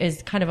sexuality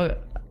is kind of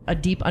a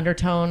deep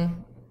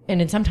undertone,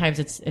 and sometimes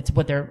it's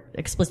what they're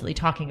explicitly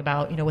talking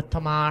about, with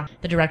Thomas,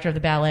 the director of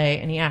the ballet,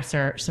 and he asks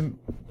her some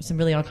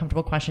really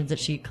uncomfortable questions that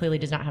she clearly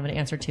does not have an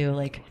answer to,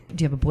 like,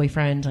 do you have a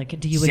boyfriend? Like,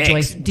 do you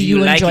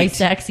enjoy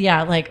sex?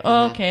 Yeah, like,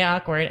 oh, okay,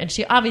 awkward. And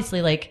she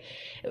obviously, like,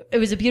 it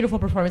was a beautiful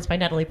performance by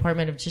Natalie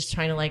Portman of just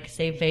trying to like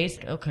save face.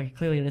 Okay,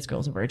 clearly this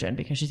girl's a virgin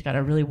because she's got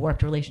a really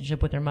warped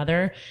relationship with her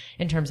mother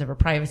in terms of her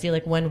privacy.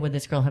 Like, when would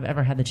this girl have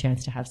ever had the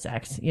chance to have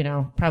sex?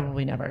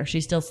 Probably never.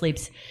 She still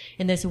sleeps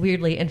in this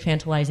weirdly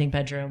infantilizing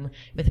bedroom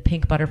with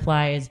pink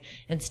butterflies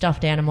and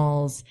stuffed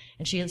animals,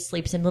 and she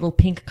sleeps in little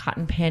pink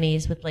cotton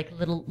panties with like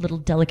little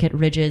delicate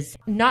ridges.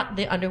 Not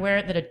the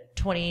underwear that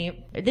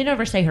they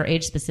never say her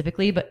age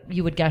specifically, but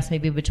you would guess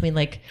maybe between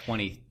like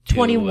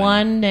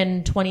 21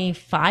 and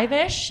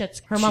 25-ish.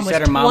 Her mom was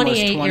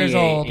 28 years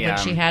old when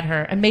she had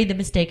her and made the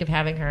mistake of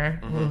having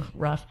her. Ooh,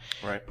 rough.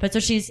 Right. But so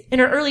she's in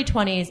her early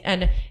 20s,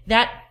 and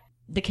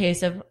the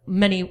case of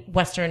many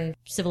Western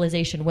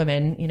civilization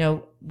women,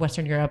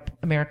 Western Europe,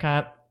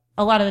 America,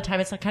 a lot of the time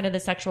it's like kind of the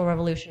sexual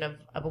revolution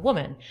of a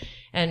woman.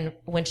 And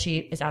when she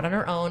is out on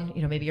her own,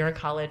 maybe you're in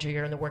college or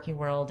you're in the working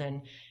world,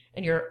 and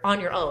you're on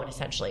your own,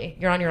 essentially.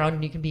 You're on your own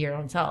and you can be your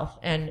own self.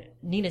 And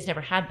Nina's never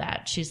had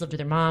that. She's lived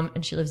with her mom,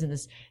 and she lives in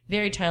this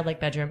very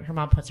childlike bedroom. Her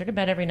mom puts her to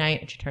bed every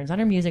night, and she turns on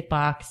her music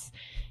box,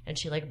 and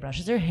she like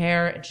brushes her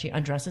hair, and she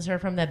undresses her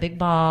from that big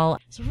ball.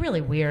 It's a really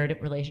weird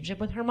relationship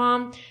with her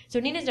mom. So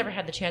Nina's never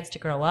had the chance to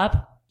grow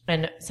up,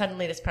 and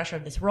suddenly this pressure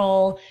of this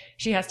role,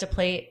 she has to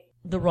play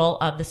the role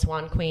of the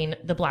Swan Queen,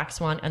 the Black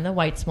Swan, and the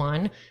White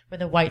Swan, where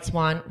the White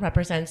Swan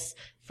represents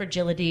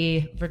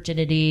fragility,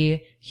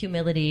 virginity,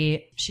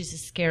 humility. She's a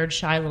scared,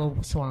 shy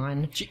little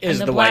swan. She is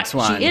the White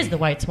Swan. She is the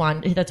White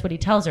Swan. That's what he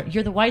tells her.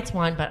 You're the White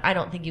Swan, but I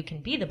don't think you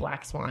can be the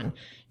Black Swan.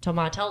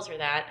 Thomas tells her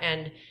that,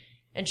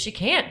 and she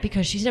can't,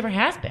 because she's never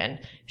has been.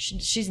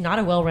 She's not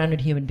a well-rounded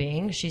human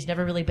being. She's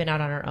never really been out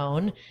on her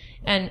own.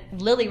 And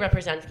Lily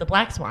represents the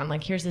Black Swan.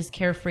 Like, here's this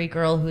carefree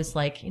girl who's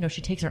like,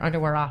 she takes her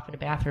underwear off in a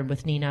bathroom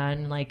with Nina,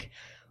 and like,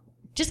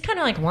 just kind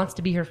of like wants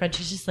to be her friend.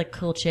 She's just like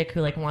cool chick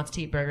who like wants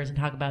to eat burgers and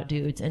talk about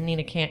dudes. And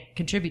Nina can't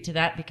contribute to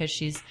that because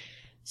she's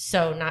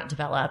so not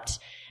developed.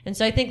 And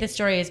so I think this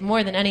story is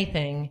more than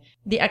anything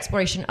the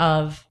exploration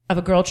of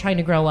a girl trying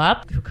to grow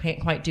up who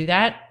can't quite do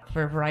that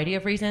for a variety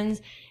of reasons,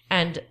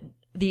 and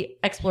the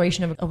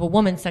exploration of a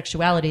woman's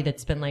sexuality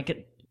that's been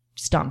like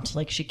stumped.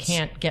 Like, she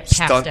can't get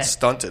past it.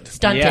 Stunted.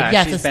 Yeah,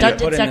 yes, a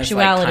stunted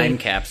sexuality. This, like, time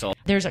capsule.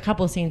 There's a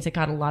couple of scenes that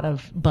got a lot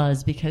of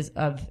buzz because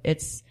of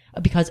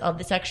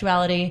the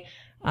sexuality.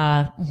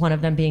 One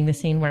of them being the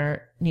scene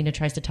where Nina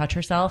tries to touch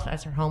herself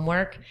as her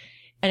homework.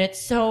 And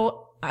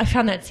I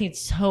found that scene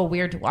so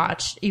weird to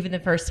watch, even the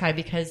first time,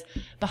 because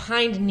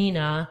behind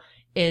Nina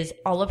is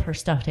all of her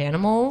stuffed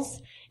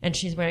animals, and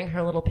she's wearing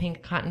her little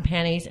pink cotton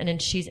panties, and then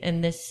she's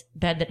in this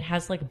bed that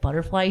has like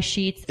butterfly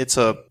sheets. It's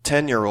a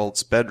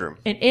 10-year-old's bedroom.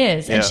 It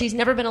is. Yeah. And she's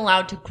never been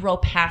allowed to grow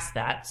past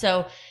that.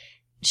 So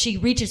she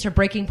reaches her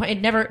breaking point.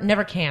 It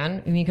never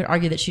can. I mean, you could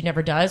argue that she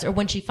never does. Or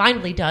when she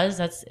finally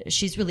does,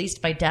 she's released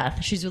by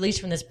death. She's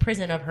released from this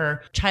prison of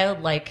her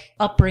childlike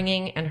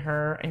upbringing and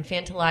her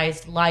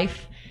infantilized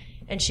life.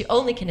 And she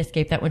only can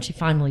escape that when she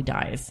finally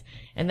dies.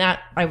 And that,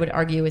 I would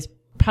argue, is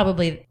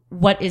probably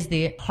what is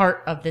the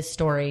heart of this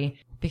story,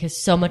 because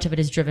so much of it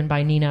is driven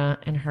by Nina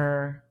and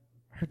her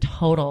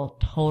total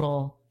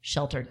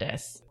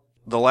shelteredness.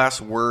 The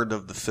last word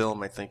of the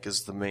film, I think,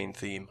 is the main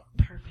theme.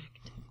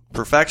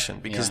 Perfection,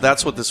 because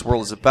that's what this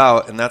world is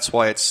about, and that's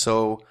why it's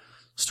so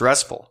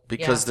stressful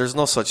because Yeah. there's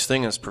no such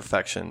thing as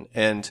perfection.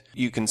 And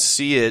you can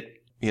see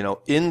it,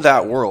 in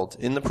that world,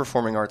 in the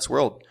performing arts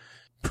world.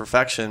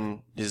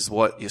 Perfection is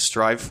what you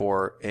strive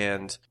for,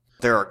 and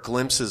there are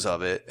glimpses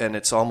of it, and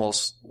it's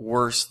almost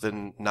worse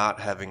than not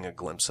having a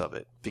glimpse of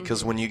it.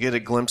 Because when you get a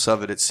glimpse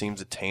of it, it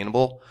seems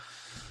attainable,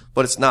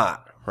 but it's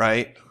not,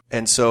 right?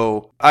 And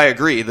so I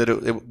agree that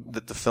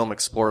that the film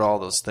explored all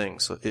those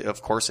things.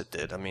 Of course it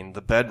did. I mean,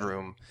 the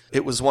bedroom,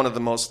 it was one of the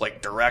most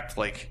direct,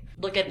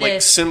 look at like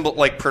this symbol,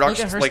 like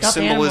production, Look at her like stuffed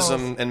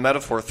symbolism animals. and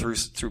metaphor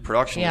through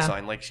production Yeah.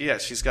 design.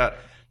 She's got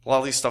a lot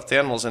of these stuffed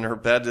animals, and her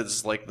bed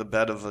is like the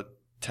bed of a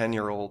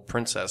 10-year-old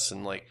princess,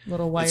 and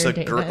Little it's wire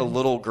bed. a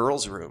little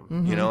girl's room,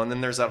 Mhm. and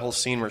then there's that whole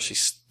scene where she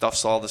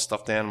stuffs all the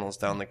stuffed animals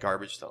down the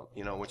garbage dump,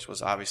 which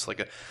was obviously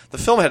the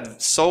film had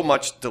so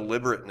much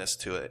deliberateness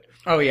to it.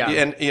 Oh, yeah.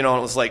 And, it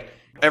was like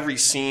every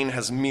scene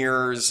has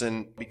mirrors,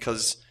 and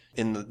because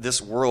in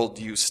this world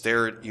you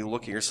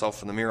look at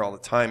yourself in the mirror all the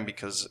time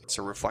because it's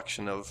a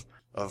reflection of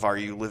are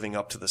you living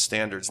up to the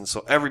standards? And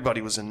so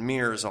everybody was in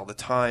mirrors all the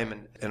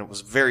time, and it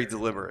was very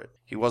deliberate.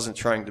 He wasn't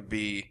trying to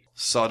be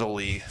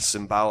subtly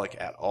symbolic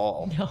at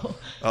all.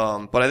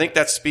 No. But I think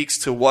that speaks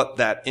to what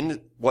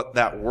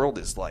that world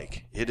is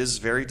like. It is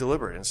very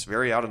deliberate, and it's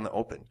very out in the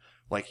open.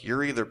 Like,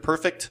 you're either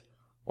perfect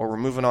or we're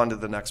moving on to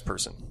the next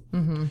person.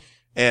 Mm-hmm.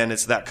 And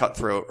it's that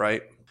cutthroat,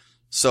 right?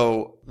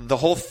 So the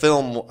whole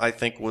film, I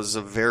think, was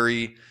a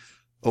very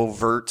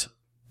overt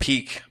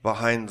peek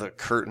behind the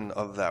curtain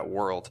of that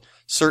world.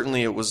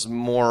 Certainly it was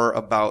more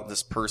about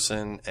this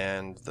person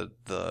and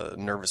the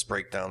nervous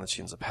breakdown that she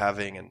ends up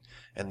having,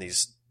 and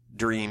these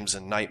dreams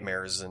and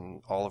nightmares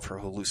and all of her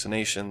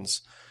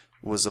hallucinations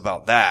was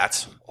about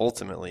that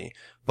ultimately.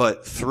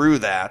 But through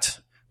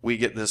that, we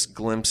get this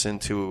glimpse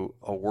into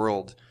a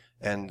world,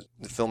 and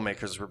the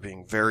filmmakers were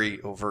being very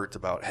overt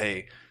about,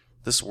 hey,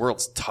 this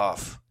world's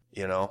tough,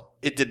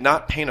 It did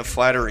not paint a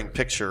flattering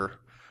picture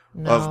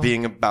of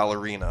being a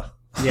ballerina.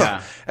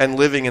 Yeah. And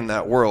living in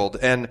that world.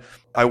 And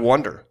I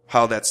wonder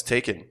how that's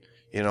taken.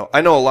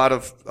 I know a lot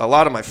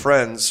of my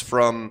friends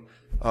from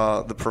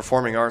the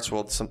performing arts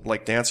world,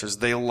 like dancers,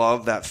 they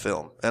love that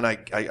film. And I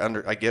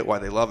get why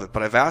they love it.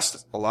 But I've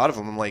asked a lot of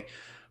them, I'm like,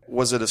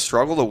 was it a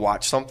struggle to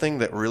watch something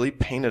that really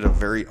painted a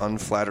very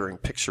unflattering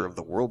picture of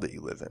the world that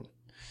you live in?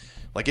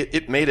 Like,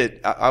 it made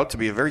it out to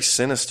be a very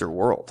sinister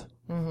world.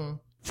 Mm-hmm.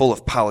 Full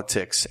of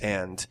politics,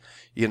 and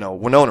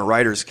Winona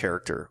Ryder's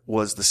character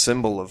was the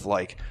symbol of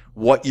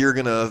what you're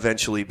going to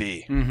eventually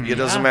be. Mm-hmm. It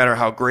doesn't matter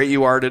how great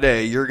you are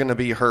today, you're going to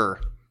be her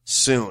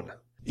soon.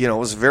 It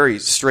was very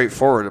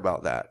straightforward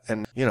about that.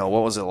 And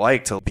what was it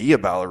like to be a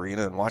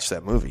ballerina and watch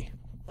that movie?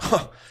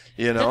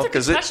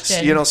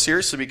 Because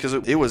seriously, because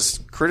it was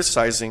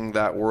criticizing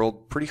that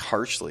world pretty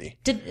harshly.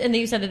 And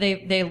you said that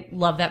they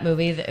love that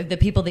movie. The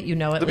people that you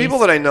know, at least. People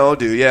that I know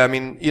do. Yeah, I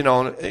mean,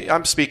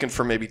 I'm speaking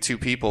for maybe two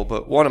people,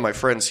 but one of my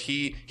friends,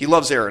 he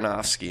loves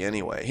Aronofsky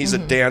anyway. He's a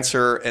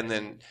dancer, and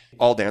then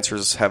all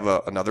dancers have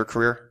another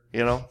career.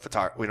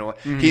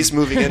 Photography. He's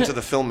moving into the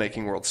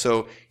filmmaking world,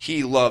 so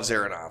he loves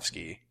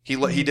Aronofsky.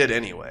 He did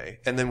anyway.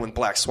 And then when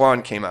Black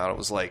Swan came out, it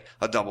was like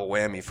a double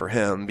whammy for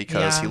him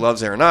because he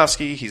loves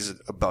Aronofsky. He's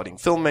a budding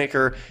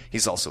filmmaker.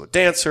 He's also a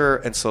dancer,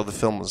 and so the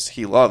film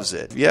he loves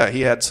it. Yeah,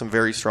 he had some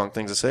very strong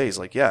things to say. He's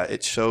like, yeah,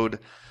 it showed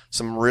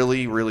some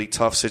really, really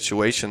tough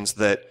situations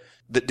that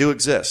do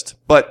exist,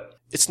 but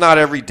it's not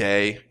every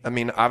day. I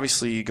mean,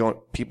 obviously,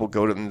 people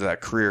go into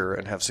that career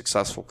and have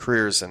successful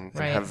careers and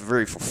have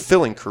very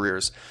fulfilling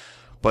careers,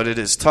 but it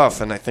is tough,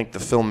 and I think the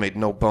film made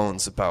no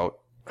bones about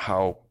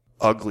how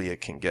ugly it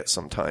can get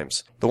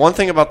sometimes. The one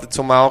thing about the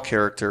Tomao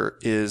character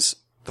is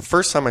the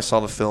first time I saw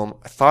the film,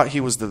 I thought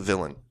he was the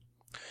villain.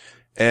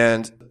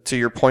 And to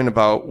your point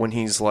about when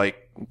he's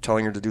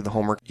telling her to do the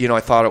homework, I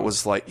thought it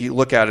was you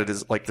look at it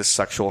as this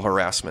sexual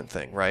harassment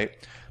thing, right?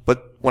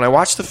 But when I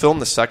watched the film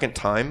the second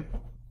time,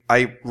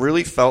 I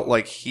really felt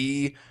like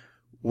he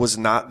was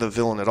not the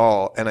villain at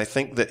all. And I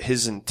think that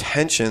his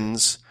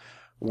intentions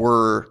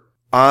were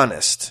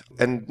honest.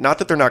 And not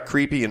that they're not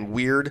creepy and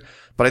weird,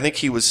 but I think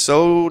he was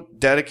so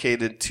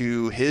dedicated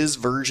to his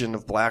version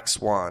of Black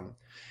Swan.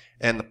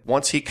 And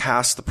once he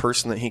cast the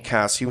person that he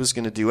cast, he was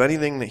going to do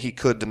anything that he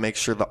could to make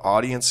sure the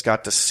audience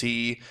got to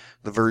see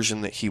the version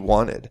that he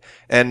wanted.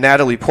 And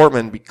Natalie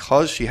Portman,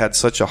 because she had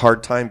such a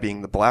hard time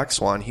being the Black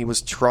Swan, he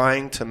was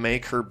trying to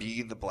make her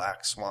be the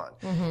Black Swan.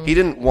 Mm-hmm. He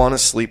didn't want to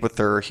sleep with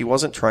her. He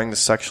wasn't trying to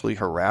sexually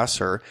harass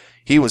her.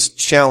 He was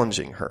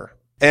challenging her.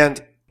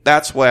 And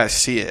that's why I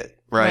see it.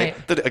 Right.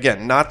 That,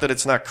 again, not that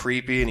it's not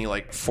creepy and he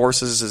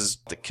forces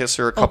to kiss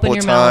her a couple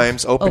of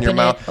times. Open your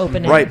mouth.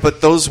 Open it. Right.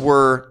 But those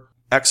were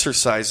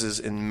exercises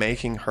in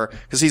making her,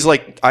 because he's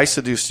like, I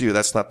seduced you.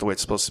 That's not the way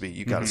it's supposed to be.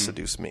 You got to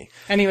seduce me.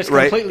 And he was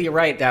completely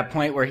right. That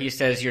point where he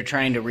says you're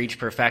trying to reach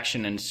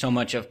perfection, and so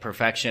much of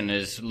perfection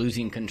is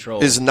losing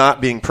control. Is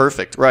not being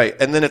perfect. Right.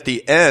 And then at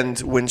the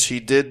end, when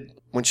she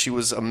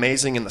was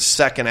amazing in the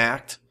second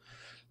act,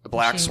 the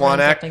Black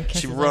Swan act,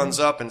 she runs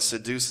up and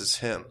seduces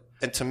him.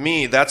 And to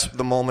me, that's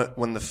the moment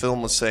when the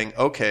film was saying,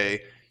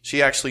 okay,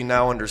 she actually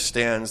now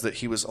understands that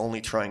he was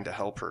only trying to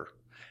help her.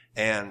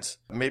 And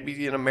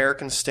maybe in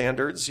American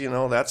standards,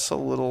 that's a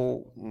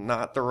little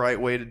not the right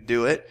way to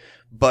do it,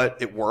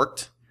 but it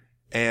worked.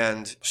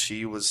 And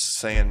she was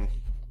saying,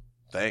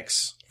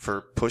 thanks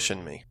for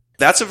pushing me.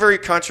 That's a very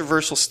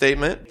controversial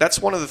statement. That's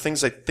one of the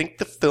things I think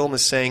the film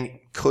is saying.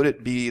 Could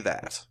it be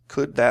that?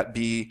 Could that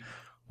be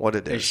what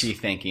it is? Is she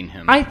thanking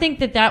him? I think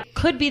that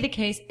could be the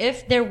case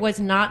if there was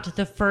not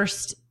the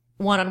first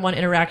one-on-one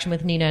interaction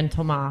with Nina and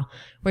Thomas,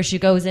 where she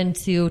goes in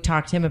to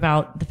talk to him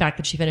about the fact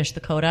that she finished the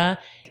coda,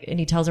 and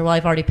he tells her, well,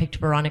 I've already picked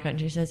Veronica, and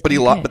she says, but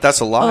okay. But that's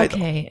a lie.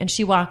 Okay. And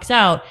she walks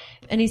out,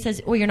 and he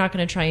says, well, you're not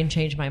going to try and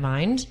change my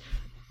mind.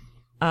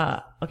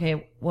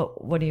 Okay.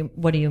 What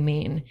do you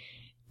mean?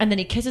 And then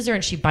he kisses her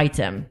and she bites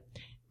him.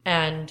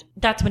 And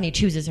that's when he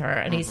chooses her.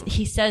 And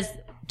he says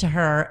to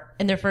her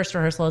in their first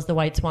rehearsal as the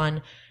White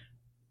Swan,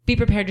 be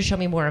prepared to show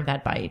me more of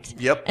that bite.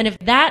 Yep. And if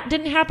that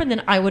didn't happen,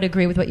 then I would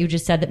agree with what you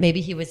just said, that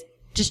maybe he was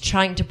just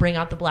trying to bring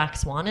out the Black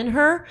Swan in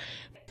her.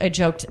 I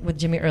joked with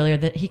Jimmy earlier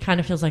that he kind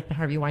of feels like the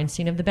Harvey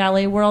Weinstein of the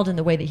ballet world in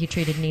the way that he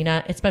treated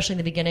Nina, especially in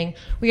the beginning.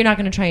 Well, you're not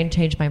going to try and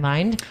change my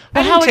mind.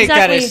 Well, I don't take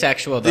that as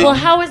sexual, though. Well,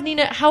 how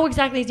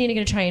exactly is Nina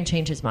going to try and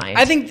change his mind?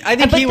 I think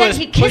he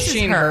was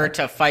pushing her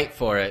to fight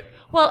for it.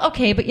 Well,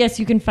 okay, but yes,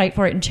 you can fight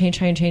for it and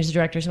try and change the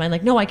director's mind.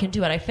 Like, no, I can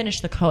do it. I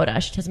finished the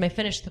coda. She tells him, I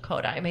finished the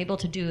coda. I'm able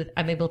to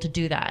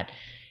do that.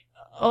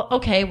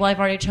 Okay, well, I've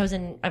already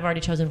chosen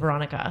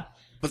Veronica.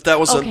 But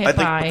that was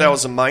that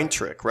was a mind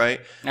trick,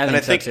 right? I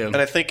think so too. And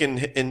I think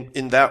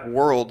in that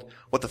world,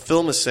 what the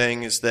film is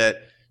saying is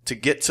that to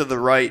get to the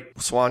right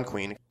Swan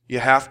Queen, you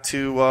have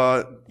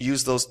to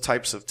use those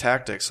types of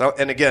tactics.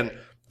 And again,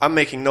 I'm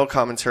making no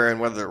commentary on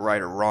whether they're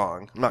right or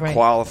wrong. I'm not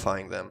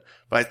qualifying them.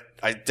 But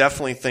I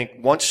definitely think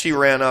once she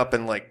ran up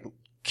and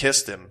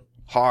kissed him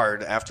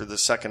hard after the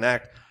second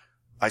act,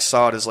 I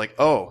saw it as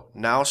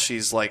now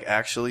she's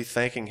actually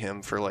thanking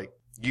him for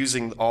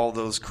using all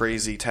those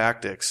crazy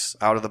tactics,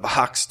 out of the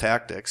box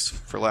tactics,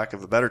 for lack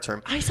of a better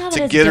term, I saw that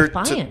to as get her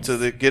defiance.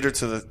 to get her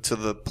to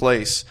the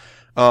place.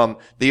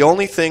 The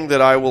only thing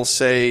that I will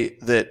say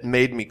that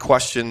made me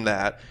question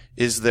that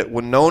is that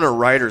Winona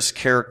Ryder's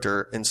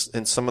character in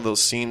some of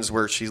those scenes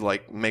where she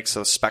makes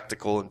a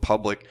spectacle in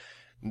public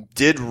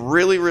did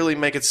really, really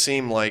make it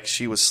seem like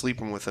she was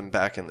sleeping with him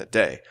back in the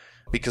day.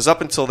 Because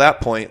up until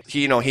that point,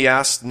 he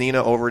asked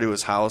Nina over to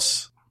his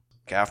house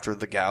after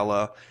the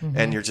gala,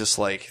 and you're just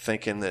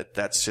thinking that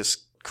that's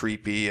just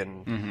creepy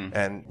and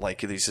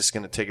he's just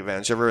going to take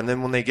advantage of her. And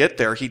then when they get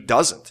there, he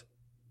doesn't.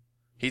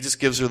 He just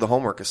gives her the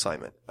homework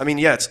assignment. I mean,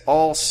 yeah, it's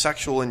all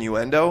sexual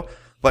innuendo,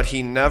 but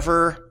he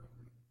never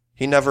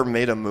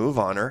made a move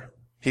on her.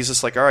 He's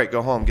just all right,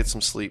 go home, get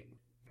some sleep.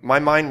 My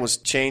mind was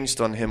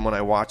changed on him when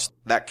I watched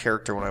that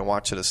character, when I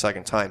watched it a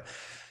second time.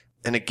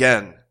 And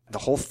again, the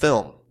whole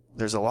film,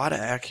 there's a lot of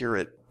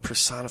accurate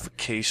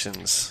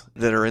personifications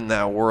that are in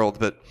that world,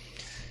 but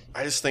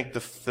I just think the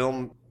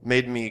film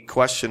made me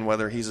question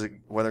whether he's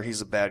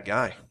a bad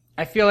guy.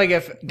 I feel like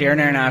if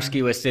Darren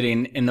Aronofsky was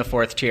sitting in the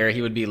fourth chair,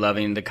 he would be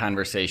loving the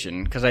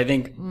conversation, because I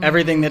think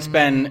everything that's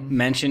been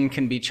mentioned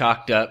can be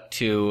chalked up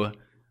to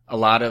a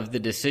lot of the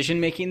decision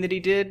making that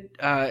he did.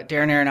 Darren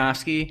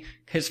Aronofsky,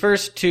 his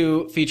first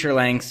two feature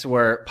lengths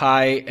were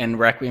Pi and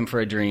Requiem for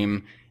a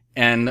Dream,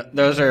 and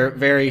those are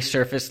very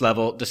surface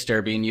level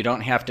disturbing. You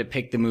don't have to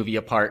pick the movie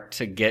apart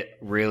to get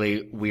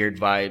really weird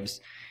vibes.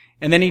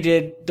 And then he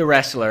did The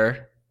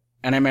Wrestler,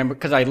 and I remember,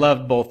 because I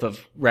loved both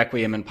of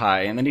Requiem and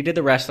Pi, and then he did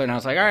The Wrestler, and I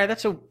was like, all right,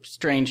 that's a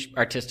strange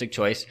artistic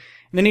choice.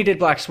 And then he did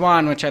Black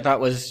Swan, which I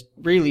thought was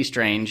really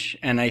strange,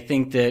 and I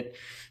think that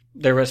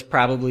there was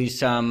probably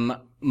some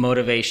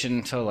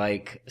motivation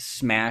to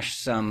smash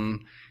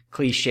some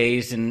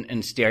cliches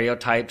and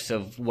stereotypes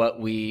of what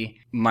we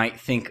might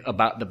think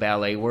about the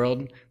ballet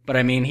world. But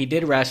I mean, he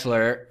did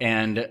Wrestler,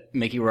 and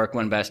Mickey Rourke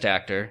won Best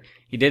Actor.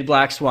 He did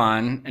Black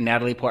Swan, and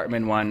Natalie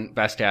Portman won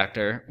Best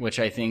Actor, which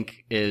I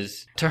think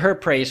is, to her,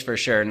 praise for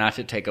sure, not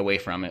to take away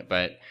from it.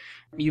 But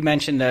you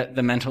mentioned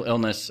the mental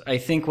illness. I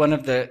think one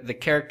of the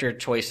character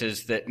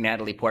choices that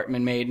Natalie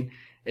Portman made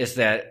is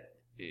that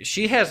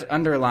she has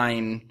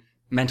underlying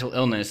mental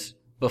illness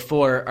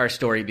before our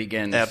story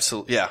begins.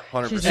 Absolutely. Yeah,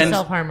 100%. She's a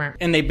self-harmer.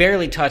 And they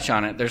barely touch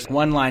on it. There's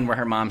one line where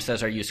her mom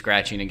says, "Are you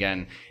scratching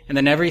again?" And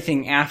then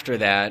everything after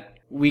that,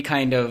 we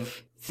kind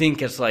of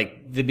think it's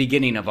the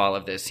beginning of all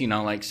of this,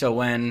 so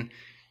when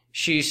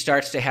she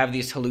starts to have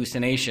these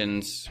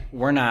hallucinations,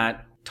 we're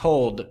not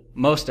told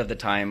most of the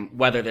time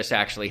whether this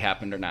actually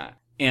happened or not.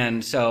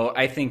 And so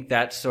I think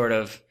that's sort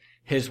of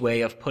his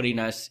way of putting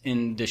us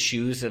in the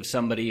shoes of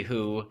somebody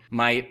who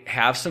might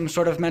have some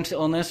sort of mental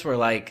illness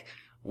where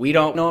we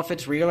don't know if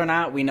it's real or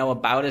not. We know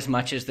about as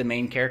much as the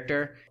main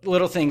character.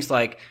 Little things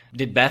like,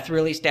 did Beth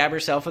really stab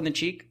herself in the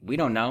cheek? We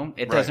don't know.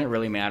 It doesn't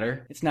really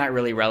matter. It's not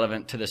really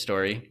relevant to the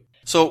story.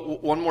 So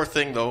one more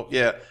thing, though.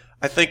 Yeah,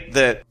 I think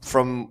that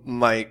from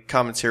my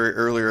commentary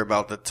earlier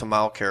about the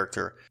Tamal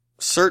character,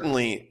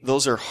 certainly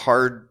those are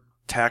hard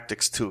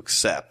tactics to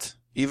accept,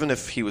 even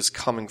if he was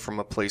coming from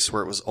a place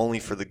where it was only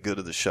for the good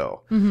of the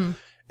show. Mm-hmm.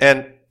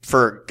 And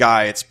for a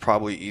guy, it's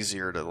probably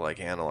easier to like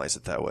analyze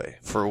it that way.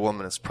 For a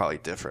woman, it's probably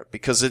different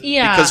because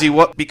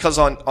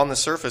on the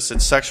surface,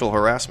 it's sexual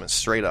harassment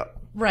straight up.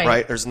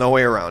 Right. There's no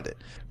way around it.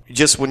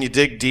 Just when you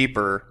dig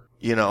deeper,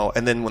 you know,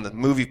 and then when the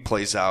movie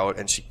plays out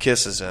and she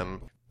kisses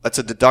him, that's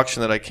a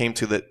deduction that I came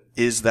to, that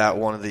is that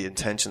one of the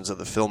intentions of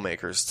the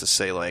filmmakers to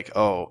say like,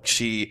 oh,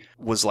 she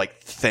was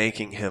like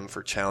thanking him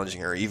for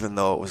challenging her, even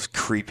though it was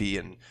creepy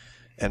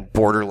and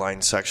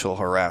borderline sexual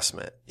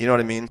harassment. You know what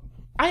I mean?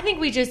 I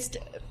think it's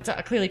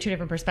clearly two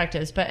different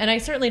perspectives, and I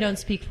certainly don't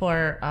speak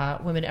for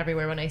women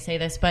everywhere when I say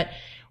this, but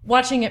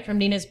watching it from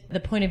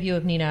the point of view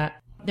of Nina,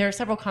 there are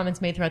several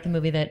comments made throughout the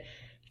movie that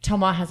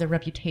Thomas has a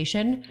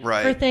reputation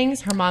for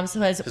things. Her mom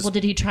says, well,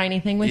 did he try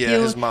anything with you? Yeah,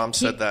 his mom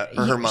said that.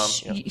 Or her mom.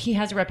 He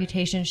has a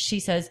reputation. She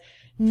says,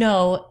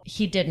 no,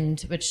 he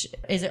didn't, which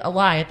is a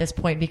lie at this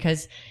point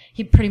because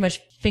he pretty much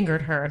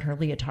fingered her in her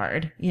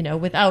leotard, you know,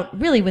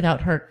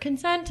 without her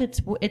consent.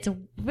 It's a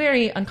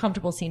very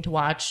uncomfortable scene to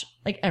watch.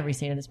 Like every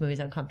scene in this movie is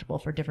uncomfortable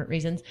for different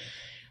reasons.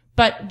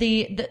 But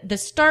the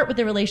start with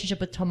the relationship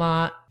with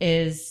Thomas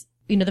is,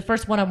 you know, the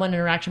first one-on-one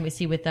interaction we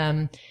see with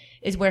them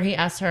is where he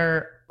asks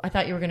her, I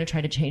thought you were going to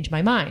try to change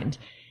my mind.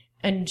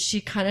 And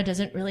she kind of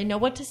doesn't really know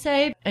what to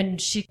say.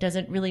 And she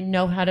doesn't really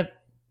know how to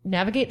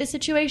navigate the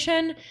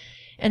situation.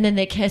 And then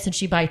they kiss and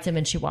she bites him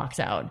and she walks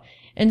out.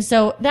 And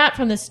so that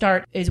from the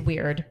start is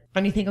weird.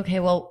 And you think, okay,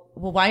 well,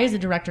 why is the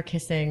director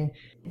kissing?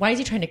 Why is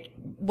he trying to,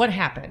 what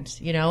happened?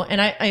 You know? And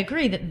I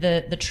agree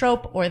that the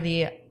trope or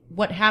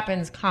what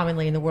happens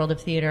commonly in the world of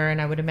theater,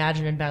 and I would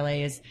imagine in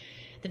ballet, is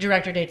the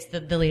director dates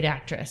the lead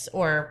actress,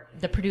 or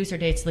the producer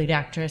dates the lead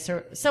actress,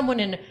 or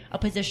someone in a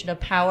position of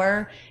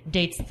power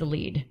dates the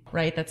lead,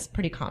 right? That's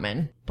pretty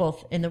common,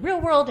 both in the real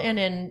world and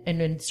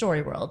in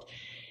story world.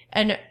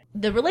 And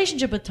the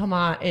relationship with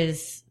Thomas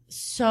is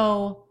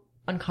so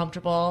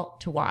uncomfortable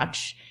to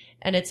watch.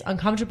 And it's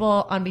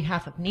uncomfortable on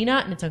behalf of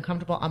Nina, and it's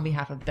uncomfortable on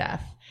behalf of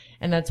Beth.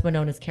 And that's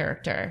Winona's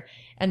character.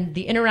 And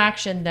the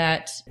interaction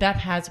that Beth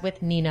has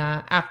with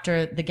Nina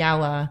after the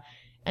gala,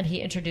 and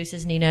he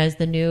introduces Nina as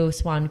the new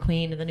Swan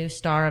Queen and the new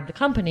star of the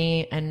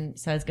company and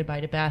says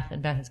goodbye to Beth.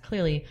 And Beth is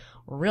clearly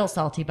real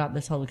salty about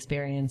this whole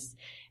experience.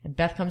 And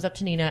Beth comes up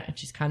to Nina and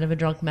she's kind of a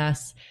drunk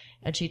mess.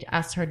 And she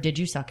asks her, did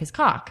you suck his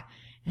cock?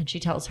 And she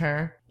tells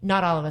her,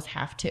 not all of us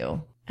have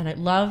to. And I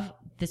love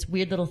this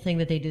weird little thing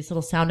that they do, this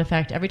little sound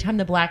effect. Every time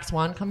the Black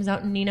Swan comes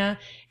out in Nina,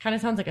 it kind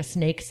of sounds like a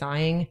snake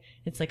sighing.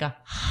 It's like a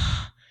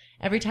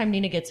every time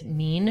Nina gets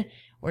mean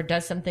or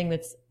does something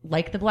that's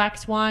like the Black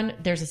Swan,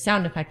 there's a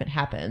sound effect that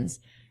happens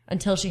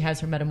until she has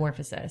her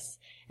metamorphosis.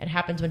 It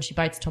happens when she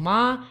bites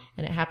Thomas,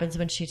 and it happens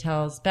when she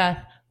tells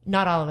Beth,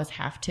 not all of us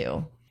have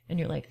to. And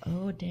you're like,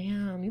 oh,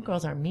 damn, you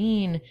girls are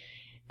mean.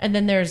 And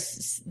then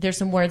there's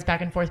some words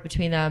back and forth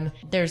between them.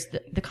 There's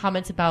the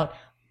comments about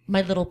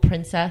my little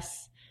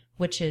princess,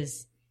 which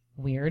is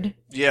weird.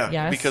 Yeah,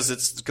 yes. Because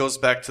it goes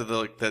back to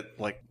that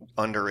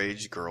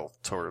underage girl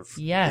sort of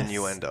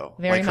innuendo.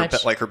 Very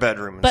much. Like her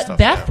bedroom and but stuff.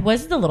 But Beth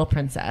was the little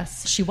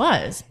princess. She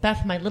was.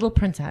 Beth, my little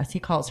princess, he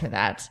calls her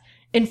that.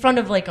 In front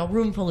of like a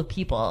room full of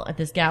people at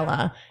this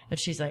gala. And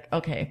she's like,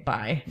 okay,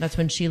 bye. That's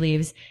when she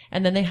leaves.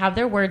 And then they have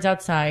their words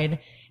outside.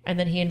 And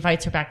then he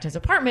invites her back to his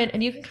apartment.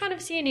 And you can kind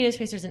of see in Nina's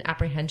face there's an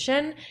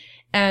apprehension.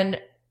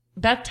 And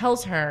Beth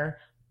tells her,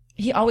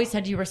 he always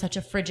said you were such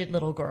a frigid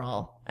little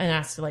girl, and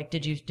asked her, like,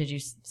 did you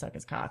suck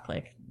his cock?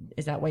 Like,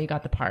 is that why you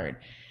got the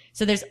part?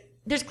 So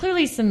there's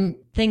clearly some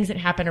things that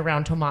happen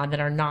around Thomas that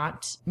are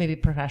not maybe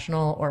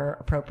professional or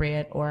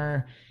appropriate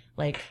or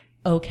like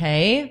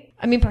okay.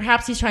 I mean,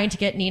 perhaps he's trying to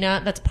get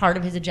Nina. That's part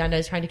of his agenda,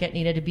 is trying to get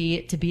Nina to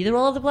be the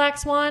role of the Black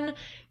Swan.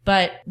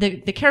 But the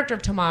character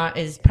of Thomas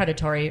is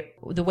predatory.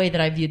 The way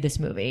that I viewed this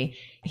movie,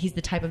 he's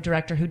the type of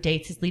director who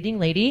dates his leading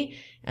lady,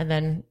 and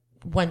then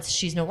once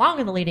she's no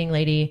longer the leading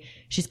lady,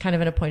 she's kind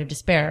of in a point of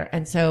despair.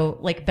 And so,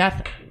 like,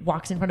 Beth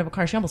walks in front of a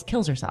car, she almost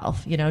kills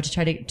herself, you know, to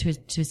try to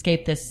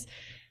escape this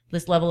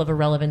level of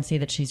irrelevancy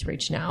that she's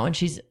reached now. And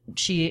she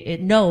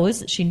knows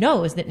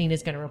that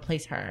Nina's going to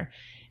replace her.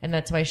 And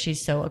that's why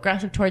she's so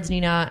aggressive towards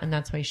Nina. And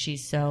that's why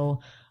she's so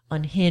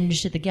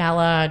unhinged at the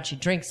gala. And she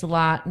drinks a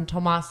lot. And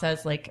Thomas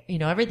says, like, you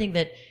know, everything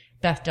that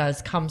Beth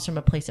does comes from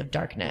a place of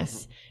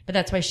darkness. But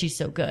that's why she's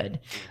so good.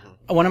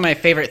 One of my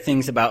favorite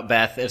things about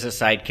Beth as a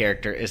side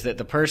character is that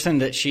the person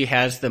that she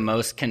has the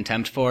most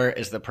contempt for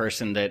is the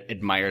person that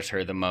admires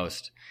her the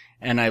most.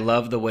 And I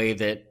love the way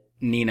that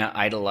Nina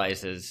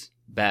idolizes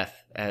Beth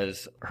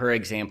as her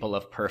example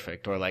of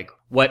perfect, or like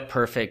what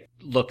perfect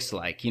looks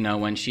like, you know,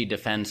 when she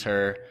defends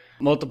her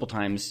multiple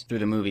times through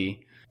the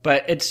movie.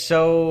 But it's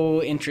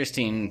so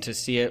interesting to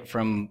see it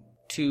from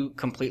two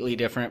completely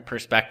different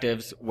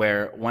perspectives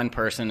where one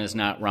person is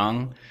not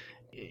wrong.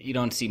 You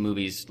don't see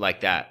movies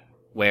like that,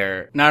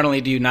 where not only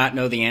do you not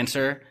know the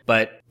answer,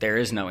 but there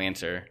is no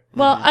answer.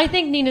 Well, I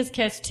think Nina's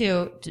kiss,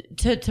 too,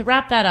 to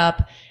wrap that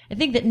up, I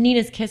think that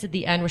Nina's kiss at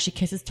the end where she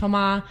kisses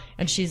Thomas,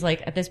 and she's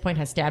like, at this point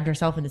has stabbed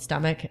herself in the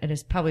stomach and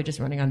is probably just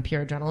running on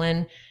pure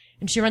adrenaline,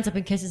 and she runs up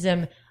and kisses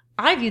him.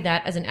 I view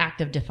that as an act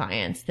of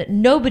defiance, that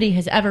nobody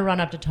has ever run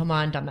up to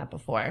Thomas and done that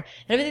before. And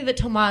everything that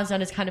Thomas has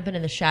done has kind of been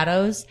in the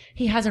shadows.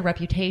 He has a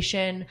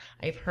reputation.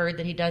 I've heard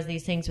that he does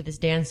these things with his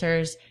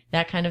dancers,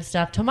 that kind of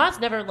stuff. Thomas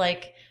never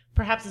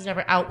perhaps has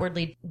never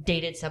outwardly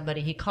dated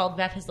somebody. He called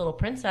Veth his little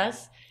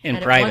princess. In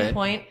and private. At one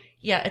point,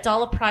 yeah, it's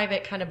all a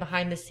private kind of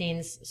behind the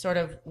scenes sort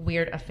of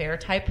weird affair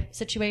type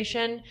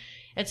situation.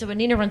 And so when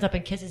Nina runs up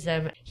and kisses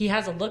him, he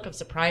has a look of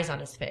surprise on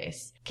his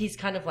face. He's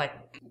kind of like,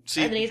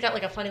 and then he's got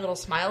like a funny little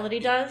smile that he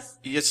does.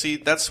 You see,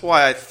 that's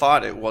why I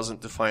thought it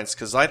wasn't defiance,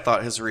 because I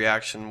thought his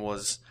reaction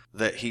was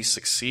that he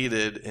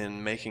succeeded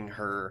in making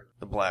her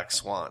the Black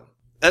Swan.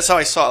 That's how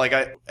I saw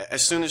it.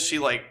 As soon as she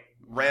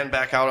ran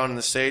back out on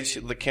the stage,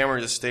 the camera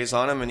just stays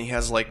on him, and he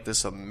has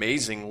this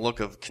amazing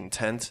look of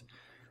content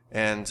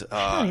and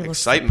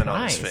excitement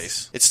on his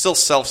face. It's still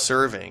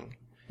self-serving.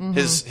 Mm-hmm.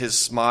 His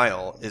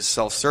smile is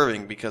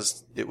self-serving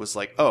because it was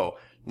oh,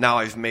 now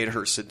I've made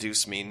her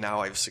seduce me.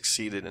 Now I've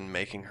succeeded in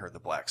making her the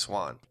Black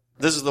Swan.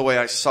 This is the way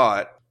I saw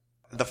it.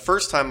 The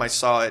first time I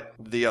saw it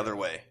the other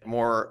way,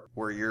 more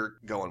where you're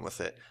going with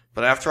it.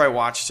 But after I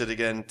watched it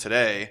again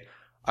today,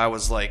 I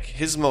was like,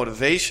 his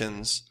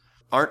motivations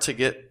aren't to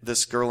get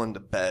this girl into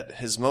bed.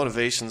 His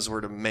motivations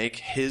were to make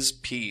his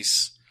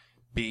piece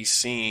be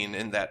seen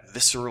in that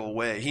visceral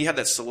way. He had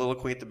that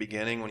soliloquy at the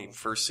beginning when he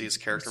first sees his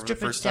character for the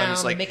first time.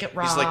 He's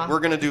like, we're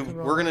gonna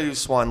do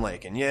Swan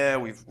Lake, and yeah,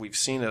 we've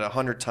seen it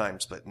 100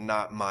 times, but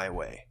not my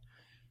way.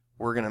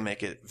 We're gonna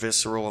make it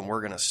visceral, and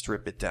we're gonna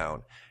strip it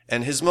down.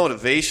 And his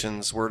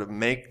motivations were to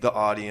make the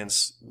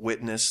audience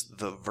witness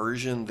the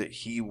version that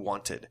he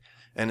wanted.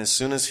 And as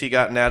soon as he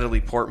got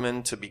Natalie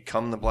Portman to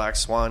become the Black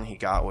Swan, he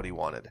got what he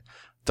wanted.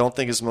 Don't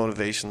think his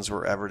motivations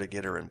were ever to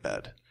get her in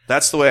bed.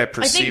 That's the way I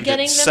perceived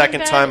it.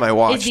 Second time I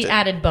watched it. Is the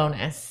added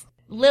bonus.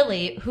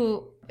 Lily,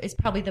 who is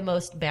probably the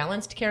most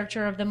balanced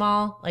character of them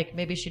all,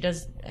 maybe she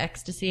does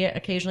ecstasy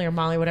occasionally or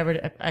Molly,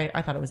 whatever.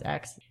 I thought it was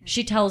X.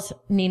 She tells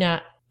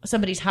Nina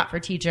somebody's hot for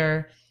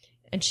teacher,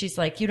 and she's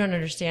like, "You don't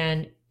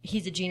understand.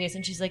 He's a genius."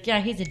 And she's like, "Yeah,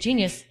 he's a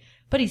genius,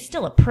 but he's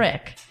still a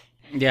prick."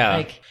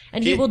 Yeah.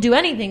 And he will do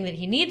anything that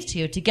he needs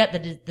to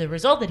get the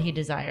result that he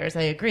desires.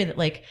 I agree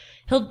that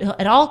he'll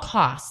at all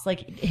costs,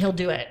 he'll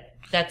do it.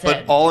 That's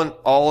it. But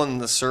all in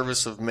the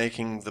service of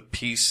making the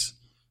piece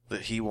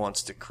that he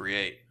wants to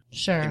create.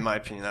 Sure. In my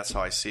opinion, that's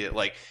how I see it.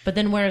 But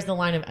then where's the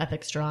line of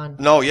ethics drawn?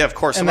 No, yeah, of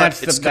course. And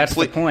that's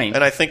the point.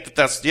 And I think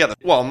that's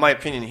well, in my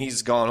opinion,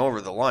 he's gone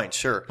over the line,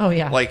 sure. Oh,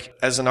 yeah.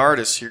 As an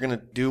artist, you're going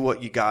to do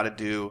what you got to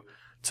do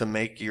to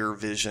make your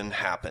vision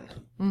happen.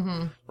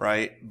 Mm-hmm.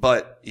 Right?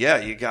 But yeah,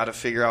 you got to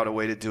figure out a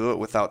way to do it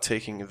without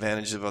taking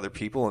advantage of other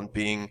people and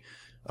being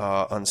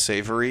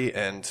unsavory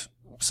and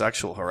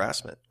sexual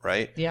harassment,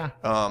 right? Yeah.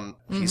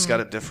 He's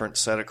got a different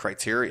set of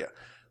criteria.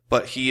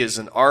 But he is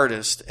an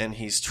artist, and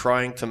he's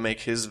trying to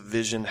make his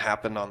vision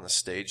happen on the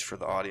stage for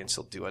the audience.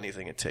 He'll do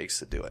anything it takes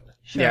to do it.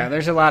 Sure. Yeah,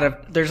 there's a lot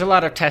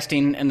of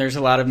testing, and there's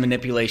a lot of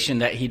manipulation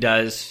that he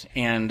does.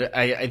 And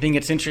I think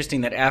it's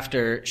interesting that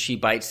after she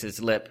bites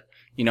his lip,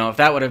 if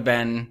that would have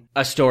been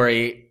a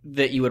story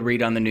that you would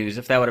read on the news,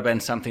 if that would have been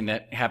something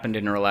that happened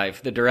in real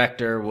life, the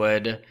director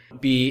would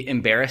be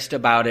embarrassed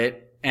about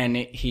it. And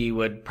he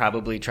would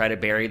probably try to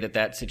bury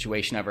that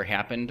situation ever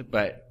happened.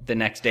 But the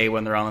next day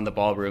when they're all in the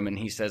ballroom and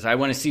he says, "I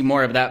want to see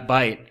more of that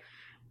bite,"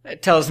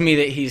 it tells me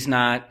that he's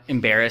not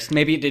embarrassed.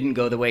 Maybe it didn't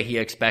go the way he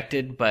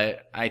expected,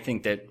 but I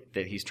think that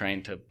he's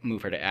trying to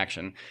move her to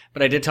action.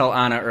 But I did tell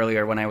Anna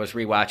earlier when I was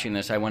rewatching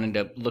this, I wanted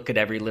to look at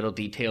every little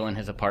detail in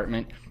his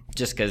apartment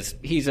just because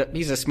he's a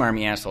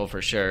smarmy asshole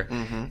for sure.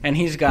 Mm-hmm. And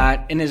he's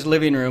got in his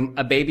living room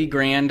a baby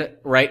grand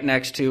right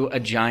next to a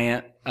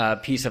giant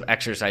piece of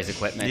exercise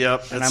equipment.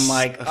 Yep. And I'm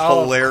like,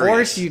 hilarious. Of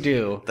course you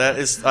do. That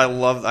is, I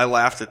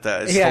laughed at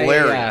that. It's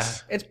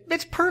hilarious. Yeah.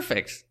 It's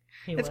perfect.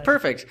 It's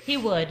perfect. He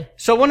would.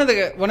 So one of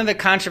the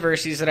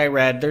controversies that I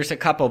read, there's a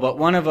couple, but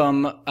one of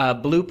them,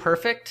 Blue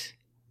Perfect.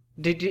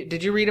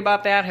 Did you read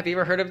about that? Have you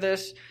ever heard of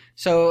this?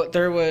 So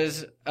there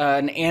was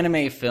an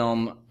anime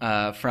film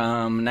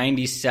from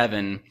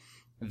 97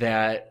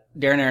 that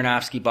Darren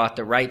Aronofsky bought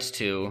the rights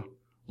to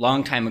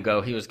long time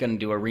ago. He was going to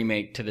do a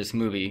remake to this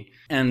movie,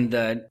 and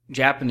the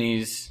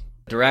Japanese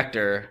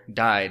director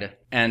died.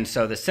 And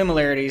so the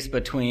similarities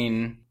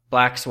between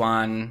Black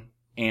Swan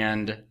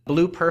and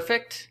Blue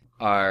Perfect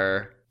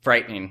are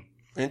frightening.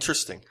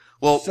 Interesting.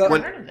 Well,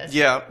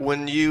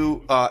 when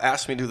you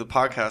asked me to do the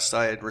podcast,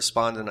 I had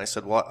responded and I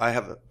said, "Well,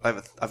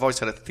 I've always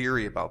had a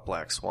theory about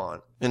Black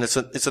Swan, and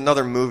it's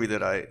another movie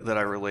that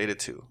I related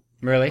to."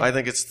 Really? I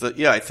think it's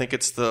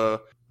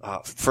the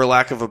for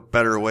lack of a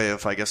better way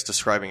of, I guess,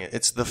 describing it,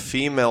 it's the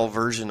female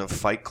version of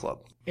Fight Club.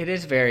 It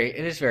is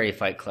very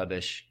Fight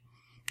Club-ish.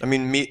 I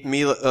mean,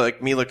 Mila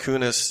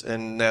Kunis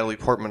and Natalie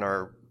Portman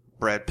are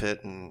Brad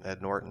Pitt and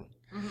Ed Norton.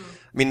 Mm-hmm.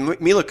 I mean,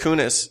 Mila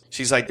Kunis,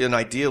 she's an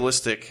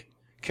idealistic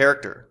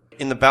character.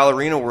 In the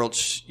ballerina world,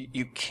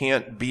 you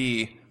can't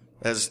be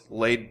as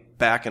laid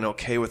back and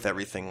okay with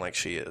everything like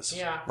she is.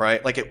 Yeah.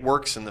 Right? It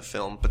works in the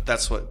film, but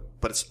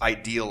it's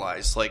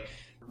idealized.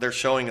 they're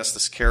showing us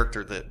this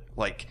character that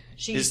like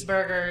she eats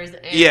burgers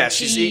and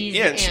cheese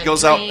and she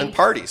goes out and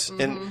parties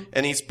Mm-hmm.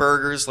 and eats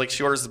burgers. Like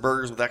she orders the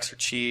burgers with extra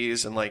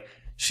cheese, and like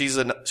she's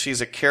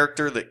a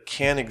character that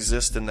can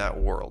exist in that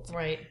world.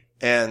 Right.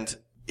 And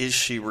is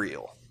she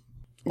real?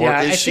 Or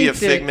Yeah, is I she a think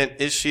that- figment?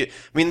 Is she? I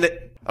mean,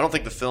 I don't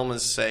think the film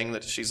is saying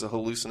that she's a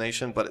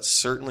hallucination, but it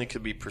certainly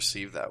could be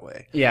perceived that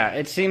way. Yeah,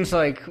 it seems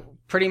like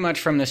pretty much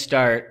from the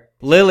start,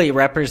 Lily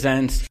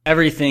represents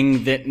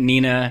everything that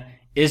Nina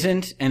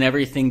isn't and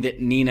everything that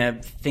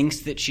Nina thinks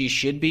that she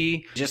should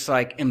be, just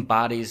like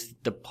embodies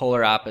the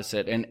polar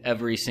opposite in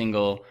every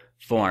single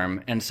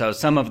form. And so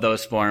some of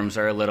those forms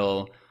are a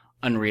little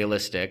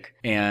unrealistic.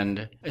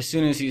 And as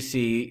soon as you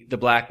see the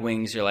black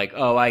wings, you're like,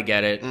 oh, I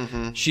get it.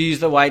 Mm-hmm.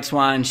 She's the white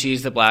swan.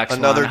 She's the black swan.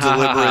 Another Ha, ha,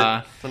 deliberate-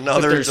 ha.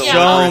 another But there's deliberate- so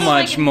also,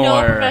 much like,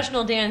 more. No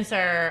professional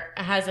dancer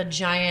has a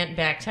giant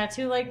back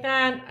tattoo like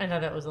that. I know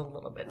that was a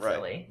little bit Right.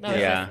 silly.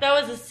 Yeah.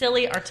 That was a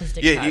silly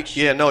artistic Yeah, touch.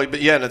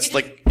 and it's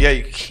like,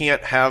 you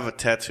can't have a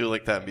tattoo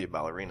like that and be a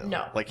ballerina.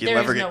 No, like you'll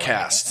there never is get no way.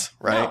 cast,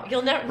 right? No,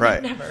 you'll never.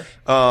 Right. Never.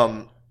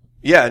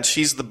 Yeah, and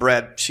she's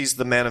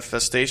the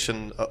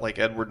manifestation, like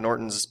Edward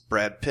Norton's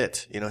Brad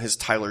Pitt. You know, his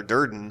Tyler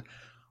Durden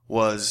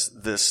was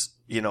this,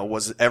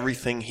 was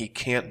everything he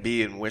can't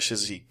be and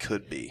wishes he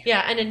could be.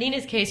 Yeah, and in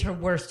Nina's case, her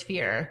worst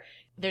fear,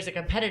 there's a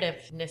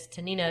competitiveness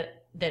to Nina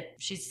that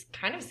she's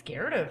kind of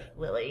scared of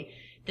Lily.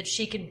 That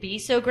she can be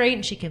so great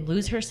and she can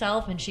lose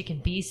herself and she can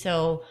be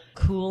so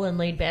cool and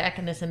laid back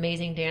and this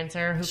amazing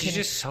dancer who She's can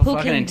just so who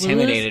fucking can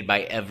intimidated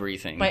by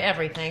everything. by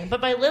everything. But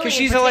by Lily, Because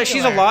in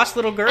she's a lost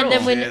little girl. And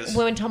then She is.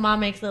 when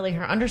Tom makes Lily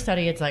her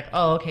understudy, it's like,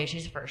 oh, okay,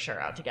 she's for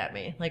sure out to get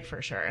me. Like,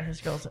 for sure.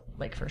 This girl's,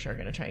 like, for sure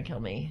gonna try and kill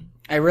me.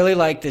 I really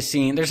like the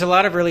scene. There's a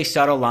lot of really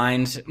subtle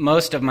lines.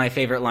 Most of my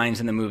favorite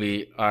lines in the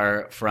movie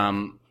are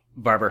from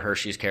Barbara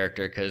Hershey's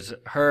character, because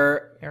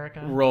her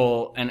Erica.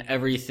 role and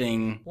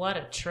everything, What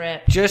a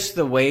trip. just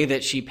the way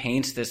that she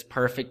paints this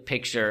perfect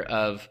picture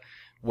of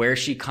where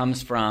she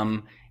comes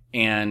from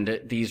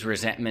and these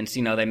resentments.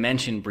 They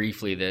mentioned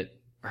briefly that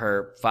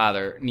her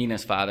father,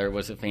 Nina's father,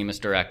 was a famous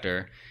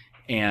director.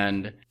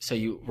 And so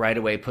you right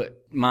away put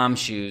mom's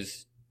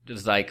shoes,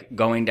 is like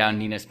going down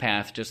Nina's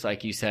path, just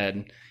like you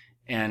said.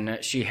 And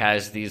she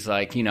has these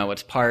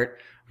it's part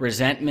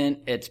resentment,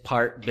 it's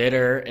part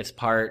bitter, it's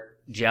part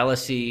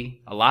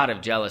jealousy, a lot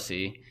of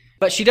jealousy.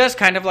 But she does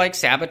kind of like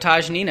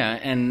sabotage Nina,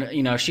 and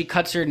she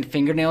cuts her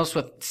fingernails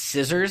with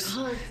scissors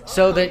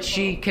so that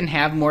she can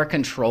have more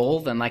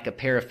control than like a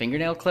pair of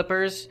fingernail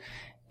clippers.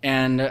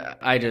 And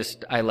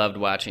I loved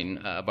watching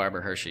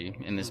Barbara Hershey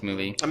in this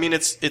movie. I mean,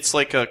 it's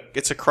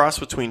a cross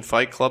between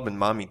Fight Club and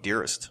Mommy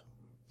Dearest.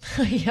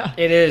 Yeah.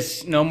 It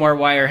is. No more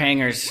wire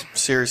hangers.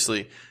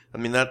 Seriously. I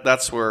mean,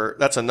 that's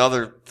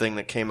another thing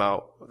that came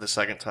out the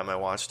second time I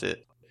watched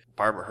it.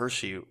 Barbara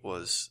Hershey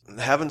was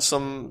having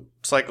some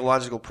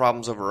psychological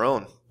problems of her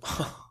own,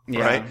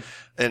 right?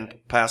 And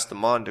passed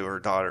them on to her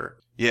daughter.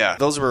 Yeah,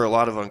 those were a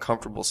lot of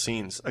uncomfortable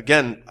scenes.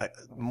 Again,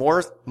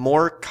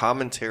 more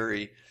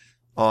commentary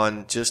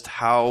on just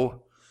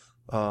how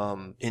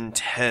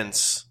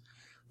intense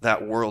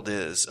that world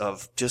is,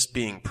 of just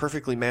being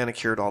perfectly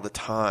manicured all the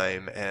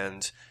time.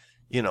 And,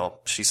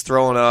 she's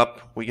throwing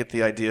up. We get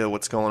the idea of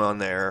what's going on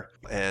there,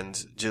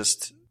 and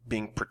just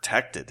being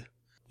protected.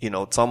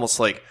 It's almost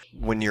like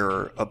when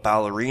you're a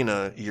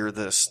ballerina, you're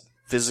this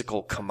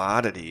physical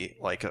commodity,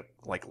 like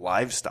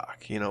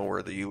livestock,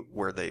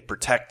 where they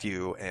protect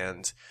you,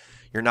 and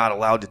you're not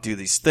allowed to do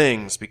these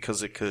things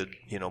because it could,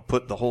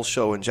 put the whole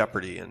show in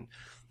jeopardy. And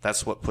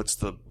that's what puts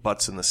the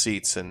butts in the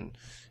seats, and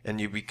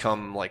you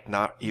become like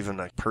not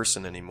even a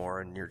person anymore,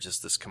 and you're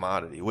just this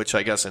commodity, which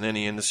I guess in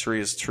any industry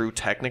is true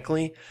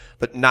technically,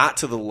 but not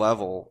to the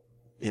level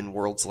in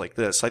worlds like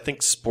this. I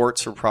think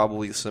sports are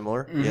probably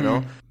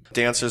similar,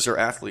 Dancers are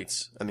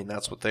athletes. I mean,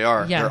 that's what they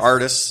are. Yes. They're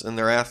artists and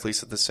they're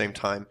athletes at the same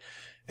time.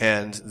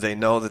 And they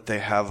know that they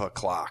have a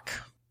clock.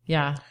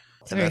 Yeah.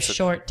 It's a And very that's a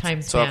short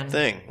time span. Tough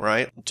thing,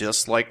 right?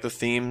 Just like the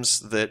themes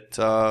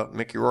that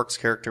Mickey Rourke's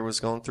character was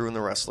going through in The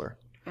Wrestler.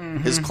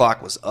 Mm-hmm. His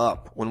clock was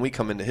up. When we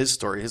come into his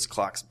story, his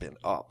clock's been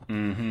up.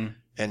 Mm-hmm.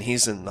 And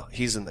he's in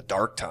the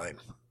dark time.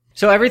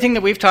 So everything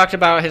that we've talked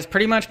about has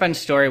pretty much been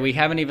story. We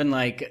haven't even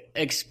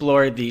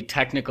explored the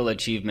technical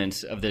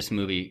achievements of this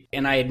movie.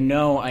 And I had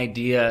no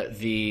idea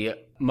the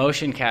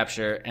motion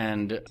capture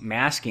and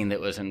masking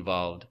that was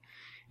involved.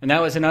 And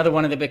that was another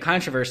one of the big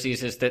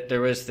controversies, is that there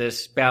was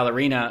this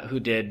ballerina who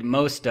did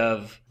most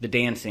of the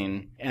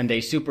dancing, and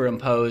they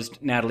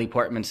superimposed Natalie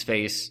Portman's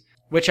face,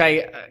 which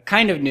I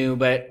kind of knew,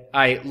 but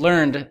I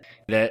learned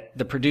that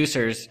the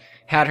producers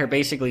had her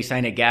basically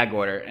sign a gag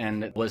order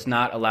and was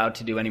not allowed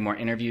to do any more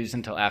interviews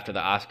until after the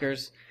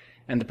Oscars.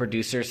 And the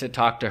producers had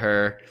talked to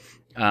her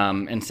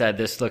and said,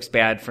 this looks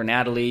bad for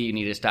Natalie. You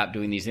need to stop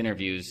doing these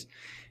interviews.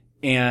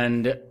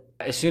 And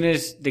as soon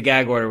as the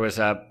gag order was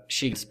up,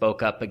 she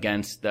spoke up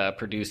against the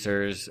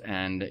producers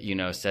and,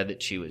 said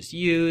that she was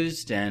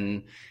used.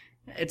 And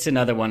it's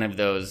another one of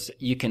those,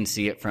 you can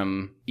see it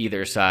from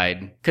either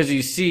side. Because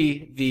you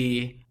see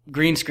the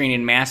green screen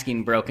and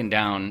masking broken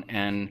down,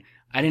 and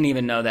I didn't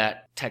even know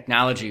that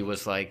technology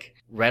was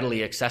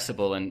readily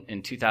accessible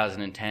in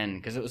 2010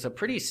 because it was a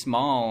pretty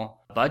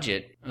small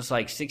budget. It was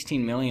like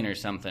 16 million or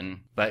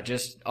something, but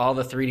just all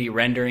the 3D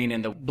rendering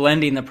and the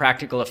blending the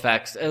practical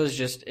effects, it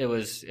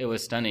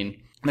was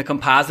stunning. The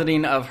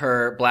compositing of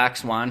her Black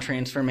Swan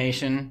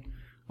transformation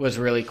was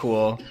really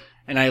cool,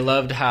 and I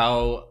loved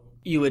how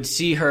you would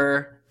see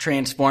her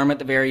transform at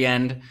the very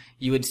end.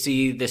 You would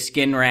see the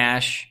skin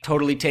rash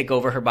totally take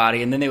over her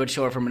body, and then they would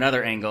show her from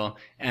another angle,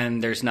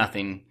 and there's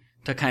nothing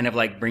to kind of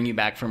like bring you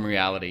back from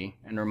reality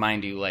and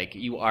remind you like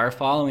you are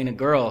following a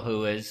girl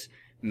who is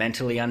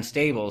mentally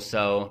unstable.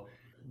 So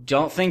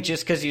don't think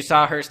just because you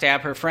saw her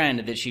stab her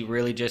friend that she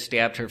really just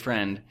stabbed her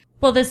friend.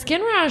 Well, the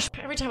skin rash,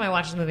 every time I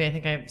watch this movie, I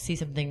think I see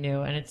something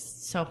new, and it's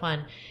so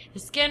fun.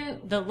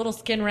 The little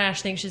skin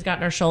rash thing she's got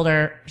in her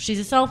shoulder, she's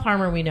a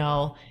self-harmer, we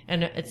know,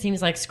 and it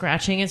seems like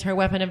scratching is her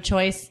weapon of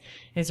choice,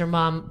 as her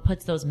mom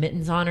puts those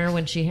mittens on her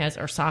when she has,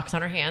 or socks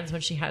on her hands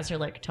when she has her,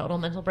 like, total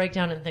mental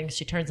breakdown and thinks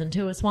she turns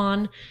into a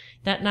swan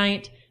that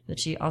night,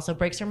 that she also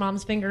breaks her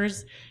mom's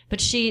fingers. But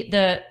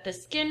the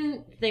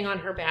skin thing on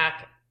her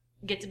back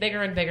gets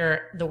bigger and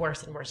bigger the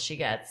worse and worse she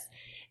gets.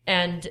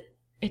 And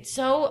it's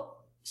so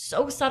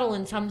subtle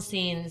in some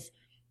scenes.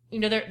 You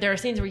know, there are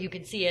scenes where you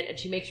can see it and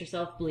she makes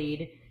herself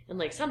bleed and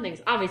like something's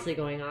obviously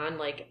going on.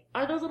 Like,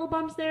 are those little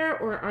bumps there,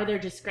 or are there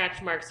just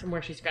scratch marks from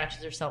where she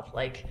scratches herself,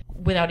 like,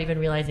 without even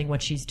realizing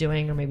what she's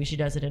doing, or maybe she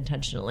does it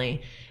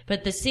intentionally.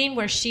 But the scene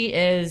where she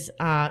is,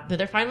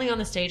 they're finally on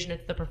the stage and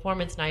it's the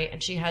performance night,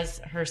 and she has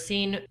her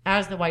scene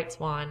as the White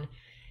Swan,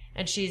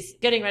 and she's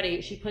getting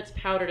ready. She puts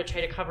powder to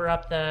try to cover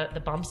up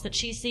the bumps that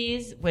she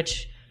sees,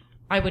 which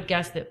I would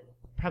guess that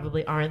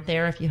probably aren't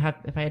there. If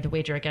I had to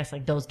wager, I guess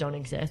like those don't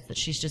exist, that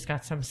she's just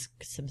got some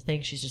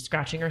things she's just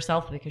scratching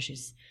herself because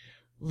she's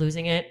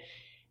losing it.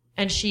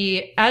 And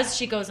as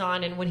she goes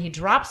on, and when he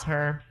drops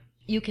her,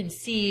 you can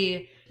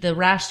see the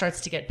rash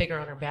starts to get bigger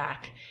on her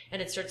back,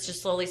 and it starts to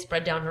slowly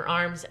spread down her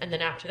arms. And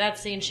then after that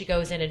scene, she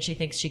goes in and she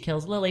thinks she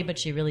kills Lily, but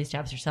she really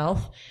stabs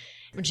herself.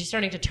 And she's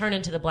starting to turn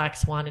into the Black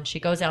Swan, and she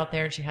goes out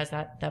there and she has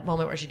that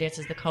moment where she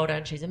dances the coda,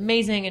 and she's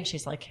amazing, and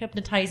she's like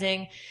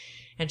hypnotizing,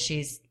 and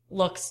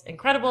looks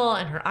incredible,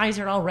 and her eyes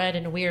are all red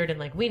and weird, and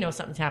like we know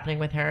something's happening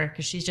with her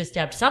because she's just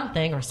stabbed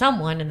something or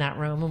someone in that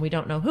room, and we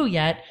don't know who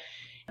yet.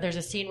 There's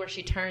a scene where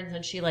she turns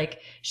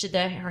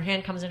and her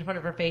hand comes in front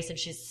of her face, and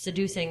she's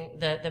seducing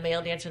the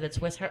male dancer that's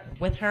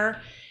with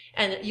her,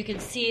 and you can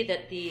see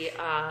that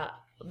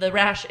the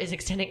rash is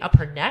extending up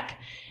her neck,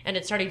 and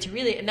it's starting to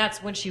really, and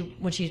that's when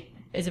she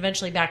is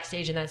eventually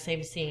backstage in that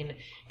same scene.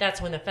 That's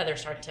when the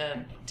feathers start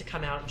to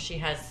come out, and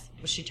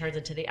she turns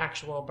into the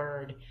actual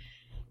bird,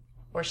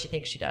 or she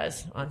thinks she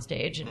does on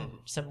stage, and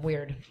some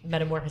weird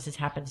metamorphosis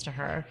happens to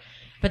her.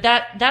 But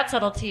that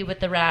subtlety with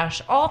the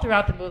rash all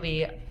throughout the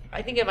movie,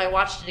 I think if I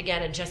watched it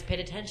again and just paid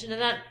attention to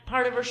that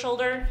part of her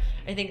shoulder,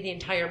 I think the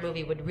entire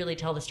movie would really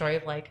tell the story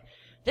of like,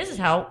 this is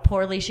how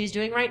poorly she's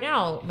doing right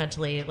now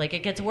mentally. Like,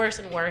 it gets worse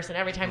and worse, and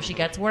every time she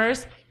gets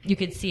worse, you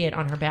can see it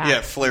on her back. Yeah,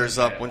 it flares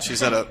up when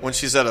she's at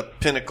a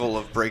pinnacle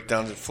of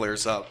breakdowns. It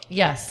flares up.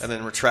 Yes, and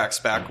then retracts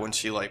back when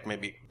she like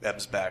maybe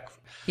ebbs back.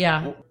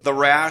 Yeah, the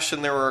rash,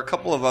 and there were a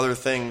couple of other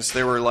things.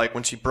 They were like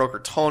when she broke her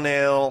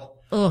toenail.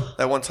 Ugh.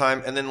 That one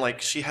time, and then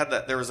like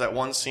there was that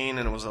one scene,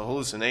 and it was a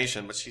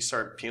hallucination, but she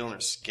started peeling her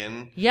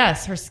skin.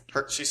 Yes,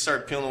 she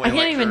started peeling away.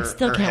 I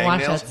can't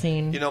watch that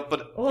scene. You know,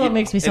 but it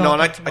makes me so.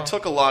 And I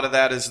took a lot of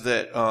that as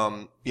that.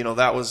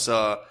 That was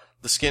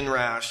the skin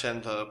rash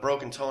and the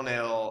broken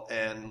toenail,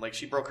 and like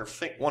she broke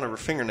one of her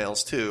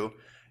fingernails too,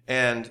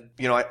 and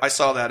I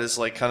saw that as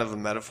like kind of a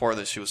metaphor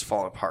that she was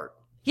falling apart.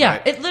 Yeah,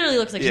 right? It literally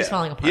looks like she's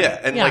falling apart. Yeah,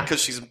 and like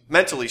because she's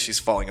mentally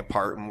falling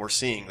apart, and we're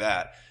seeing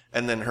that.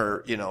 And then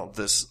her,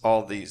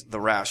 the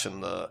rash,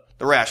 and the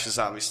rash is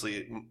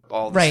obviously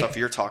all the stuff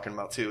you're talking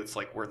about too. It's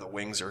like where the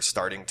wings are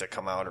starting to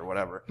come out or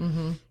whatever.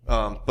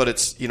 Mm-hmm. But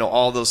it's,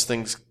 all those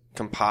things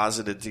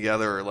composited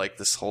together are like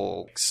this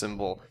whole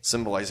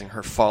symbolizing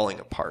her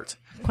falling apart.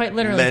 Quite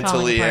literally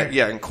mentally, falling apart.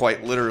 Yeah, and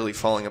quite literally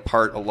falling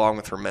apart along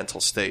with her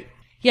mental state.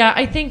 Yeah,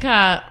 I think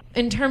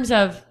in terms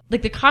of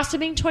like the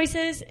costuming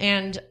choices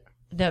and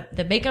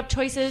the makeup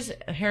choices,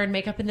 hair and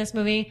makeup in this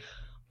movie,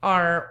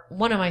 are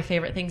one of my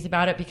favorite things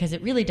about it, because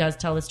it really does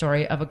tell the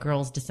story of a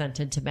girl's descent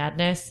into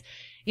madness.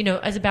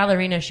 As a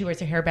ballerina, she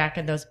wears her hair back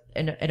in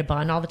a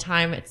bun all the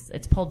time.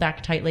 It's pulled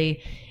back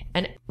tightly.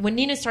 And when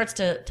Nina starts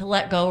to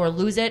let go or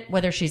lose it,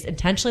 whether she's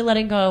intentionally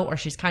letting go or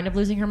she's kind of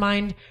losing her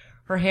mind,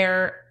 her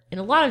hair in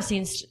a lot of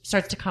scenes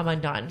starts to come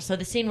undone. So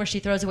the scene where she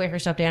throws away her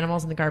stuffed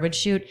animals in the garbage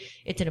chute,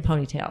 it's in a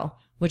ponytail,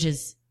 which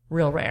is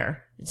real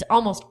rare. It's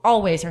almost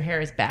always her hair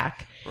is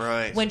back.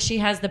 Right. When she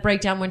has the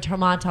breakdown, when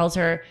Thomas tells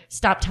her,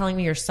 "Stop telling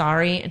me you're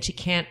sorry," and she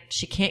can't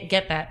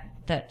get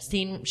that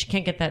scene, she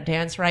can't get that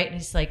dance right, and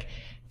he's like,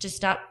 "Just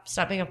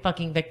stop being a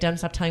fucking victim.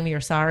 Stop telling me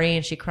you're sorry."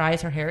 And she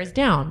cries. Her hair is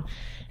down.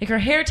 Like, her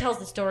hair tells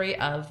the story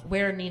of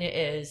where Nina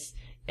is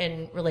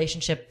in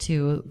relationship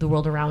to the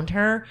world around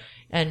her.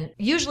 And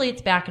usually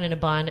it's back and in a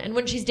bun. And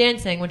when she's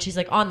dancing, when she's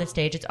like on the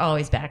stage, it's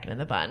always back and in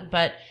the bun.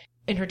 But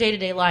in her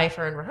day-to-day life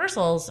or in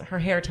rehearsals, her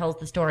hair tells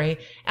the story,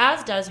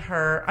 as does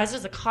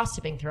the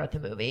costuming throughout the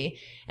movie.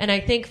 And I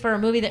think for a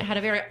movie that had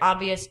a very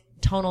obvious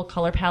tonal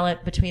color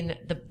palette between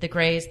the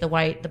grays, the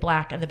white, the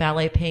black, and the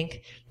ballet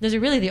pink, those are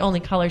really the only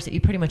colors that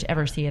you pretty much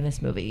ever see in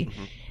this movie.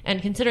 Mm-hmm.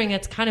 And considering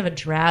it's kind of a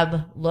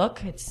drab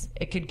look,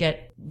 it could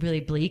get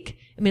really bleak.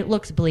 I mean, it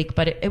looks bleak,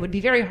 but it would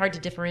be very hard to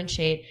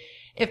differentiate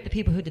if the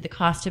people who did the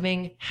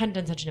costuming hadn't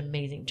done such an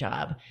amazing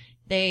job.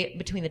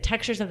 Between the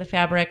textures of the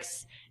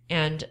fabrics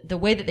and the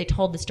way that they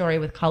told the story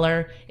with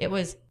color, it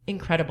was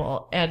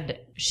incredible. And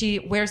she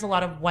wears a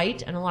lot of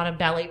white and a lot of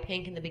ballet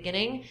pink in the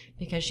beginning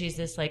because she's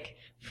this like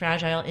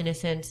fragile,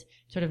 innocent,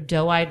 sort of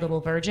doe-eyed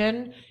little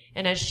virgin.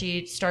 And as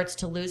she starts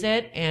to lose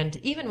it, and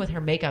even with her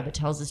makeup, it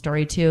tells the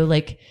story too.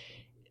 Like,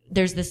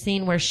 there's this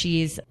scene where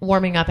she's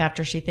warming up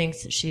after she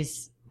thinks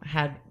she's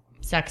had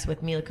sex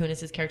with Mila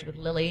Kunis's character, with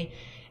Lily,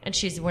 and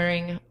she's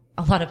wearing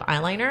a lot of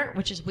eyeliner,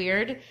 which is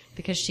weird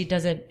because she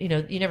doesn't,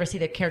 you never see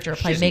the character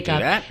apply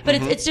makeup. But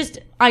it's just,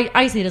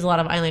 I see it as a lot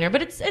of eyeliner,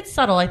 but it's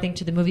subtle, I think,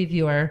 to the movie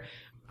viewer.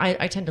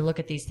 I tend to look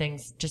at these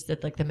things just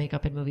at like the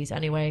makeup in movies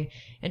anyway.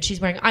 And she's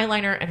wearing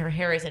eyeliner and her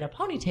hair is in a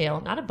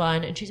ponytail, not a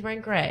bun, and she's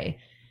wearing gray.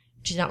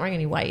 She's not wearing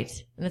any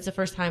white. And it's the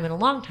first time in a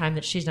long time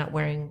that she's not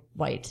wearing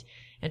white.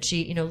 And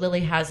she,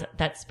 Lily has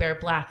that spare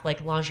black,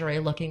 like lingerie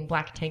looking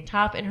black tank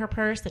top in her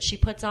purse that she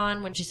puts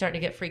on when she's starting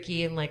to get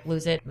freaky and like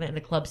lose it in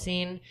the club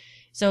scene.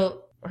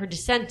 So her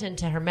descent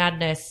into her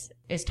madness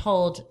is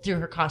told through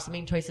her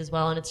costuming choice as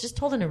well. And it's just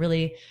told in a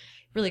really,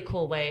 really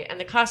cool way. And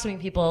the costuming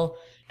people,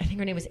 I think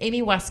her name was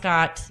Amy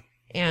Westcott,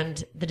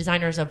 and the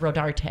designers of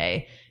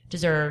Rodarte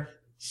deserve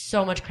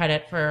so much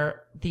credit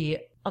for the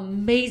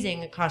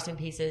amazing costume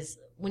pieces.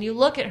 When you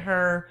look at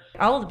her,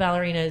 all of the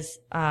ballerinas'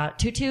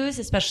 tutus,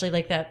 especially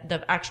like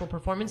the actual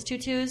performance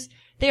tutus,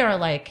 they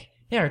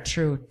are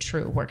true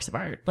works of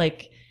art.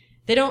 Like,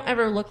 they don't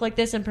ever look like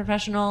this in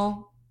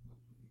professional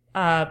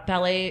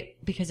ballet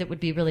because it would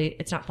be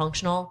it's not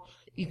functional.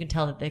 You can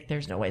tell that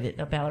there's no way that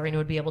a ballerina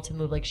would be able to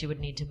move like she would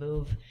need to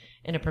move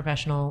in a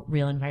professional,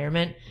 real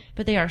environment.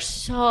 But they are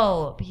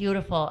so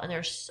beautiful, and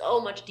there's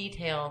so much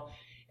detail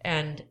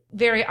and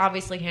very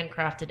obviously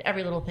handcrafted.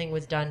 Every little thing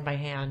was done by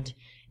hand,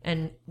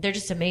 and they're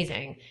just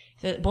amazing.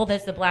 So both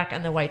as the Black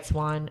and the White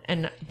Swan,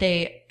 and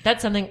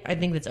that's something I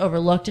think that's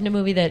overlooked in a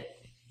movie that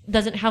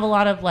doesn't have a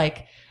lot of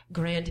like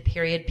grand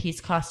period piece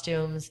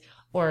costumes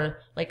or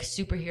like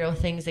superhero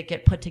things that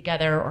get put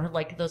together, or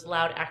like those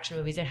loud action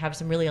movies that have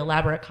some really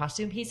elaborate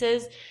costume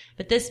pieces.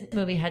 But this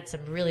movie had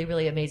some really,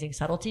 really amazing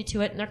subtlety to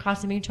it in their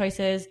costuming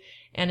choices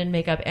and in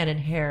makeup and in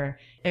hair.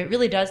 It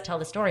really does tell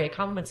the story. It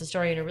complements the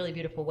story in a really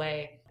beautiful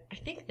way. I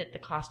think that the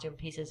costume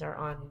pieces are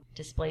on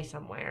display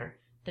somewhere,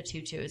 the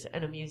tutus,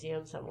 in a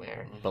museum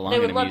somewhere. I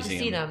would love to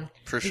see them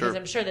because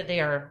I'm sure that they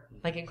are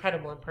like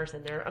incredible in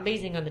person. They're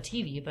amazing on the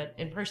TV, but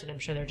in person, I'm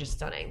sure they're just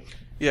stunning.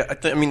 Yeah,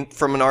 I mean,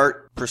 from an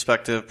art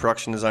perspective,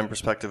 production design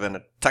perspective, and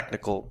a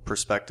technical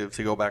perspective,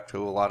 to go back to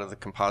a lot of the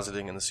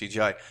compositing and the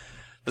CGI,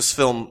 this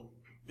film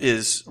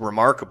is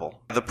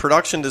remarkable. The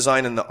production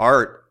design and the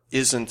art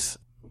isn't,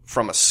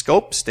 from a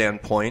scope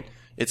standpoint,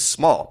 it's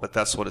small, but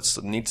that's what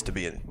it needs to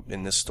be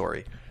in this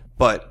story.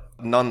 But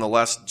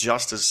nonetheless,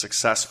 just as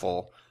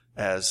successful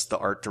as the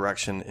art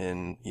direction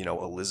in,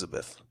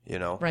 Elizabeth,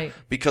 Right.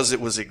 Because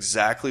it was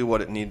exactly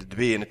what it needed to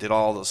be, and it did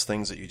all those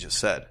things that you just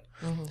said.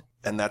 Mm-hmm.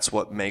 And that's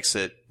what makes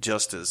it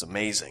just as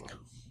amazing,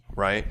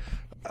 right?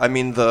 I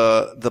mean,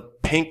 the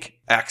pink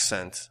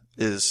accent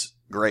is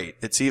great.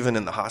 It's even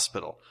in the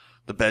hospital.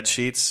 The bed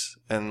sheets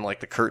and like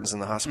the curtains in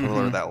the hospital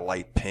are that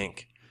light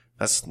pink.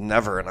 That's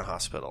never in a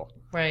hospital.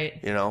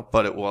 Right.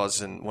 But it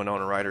was in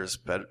Winona Ryder's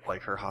bed,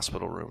 like her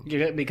hospital room.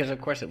 Yeah, because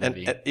of course it would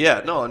be.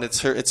 And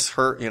it's her,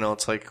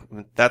 it's like,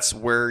 that's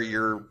where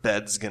your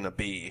bed's gonna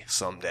be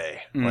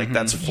someday. Mm-hmm. Like,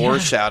 that's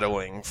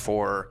foreshadowing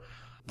for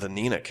the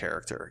Nina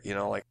character,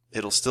 like,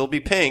 it'll still be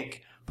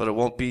pink, but it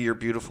won't be your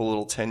beautiful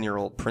little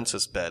 10-year-old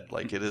princess bed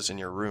like it is in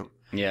your room.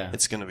 Yeah.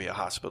 It's gonna be a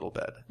hospital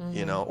bed,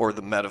 or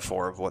the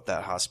metaphor of what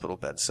that hospital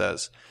bed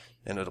says.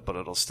 But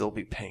it'll still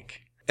be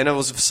pink. And it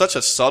was such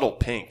a subtle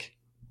pink.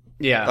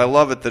 Yeah. I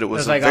love it that it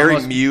was like a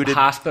very muted,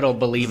 hospital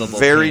believable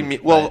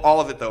pink. All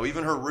of it though,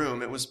 even her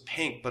room, it was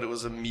pink, but it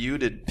was a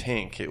muted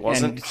pink. It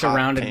wasn't and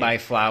surrounded pink. by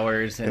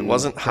flowers and it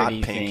wasn't hot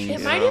pink. Things.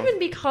 It might even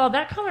be called,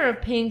 that color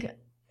of pink,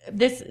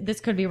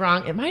 this could be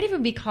wrong. It might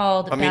even be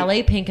called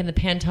ballet pink in the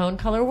Pantone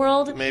color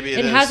world. Maybe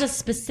it has a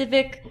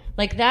specific,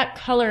 like, that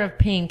color of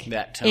pink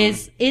that tone.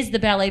 is the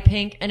ballet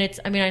pink. And it's,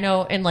 I mean, I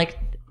know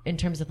in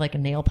terms of like a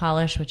nail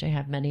polish, which I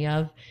have many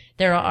of,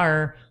 there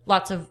are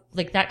lots of,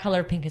 like, that color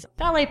of pink is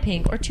ballet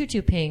pink or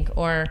tutu pink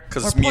or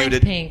it's point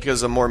muted pink.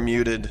 Because a more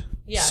muted,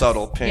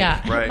 subtle pink.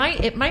 Yeah,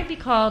 right. It might be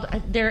called,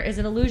 there is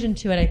an allusion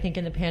to it, I think,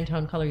 in the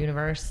Pantone color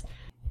universe.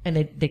 And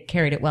they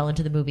carried it well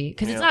into the movie.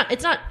 Because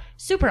it's not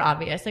super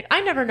obvious. Like,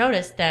 I never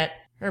noticed that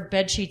her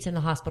bed sheets in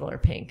the hospital are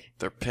pink.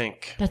 They're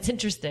pink. That's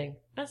interesting.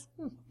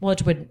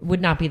 Which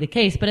would not be the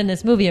case, but in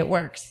this movie it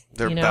works.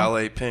 They're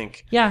ballet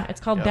pink. Yeah,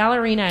 it's called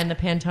Ballerina in the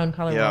Pantone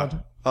color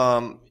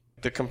world.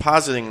 The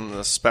compositing and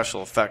the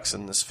special effects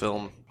in this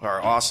film are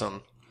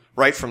awesome.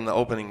 right from the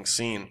opening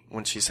scene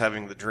when she's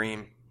having the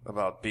dream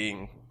about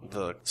being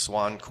the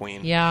Swan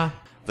Queen. Yeah.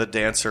 The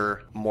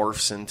dancer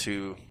morphs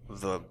into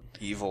the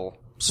evil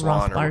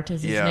swan. Rothbart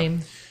is his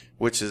name.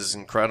 Which is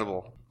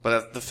incredible.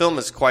 But the film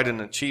is quite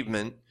an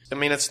achievement. I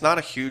mean, it's not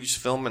a huge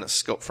film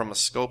from a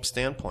scope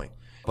standpoint,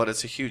 but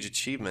it's a huge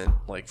achievement,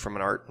 like from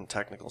an art and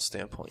technical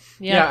standpoint.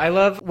 Yeah, I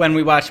love when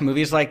we watch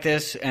movies like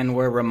this and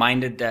we're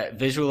reminded that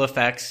visual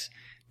effects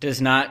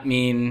does not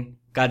mean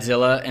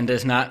Godzilla and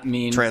does not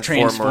mean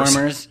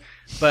Transformers,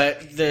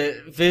 but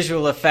the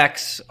visual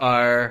effects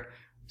are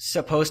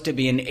supposed to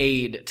be an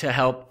aid to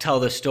help tell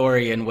the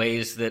story in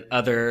ways that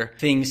other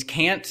things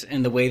can't,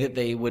 and the way that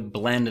they would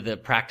blend the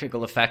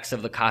practical effects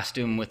of the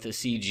costume with the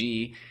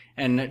CG,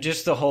 and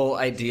just the whole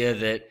idea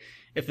that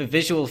if the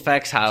visual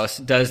effects house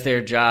does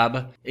their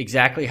job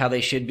exactly how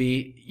they should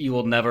be, you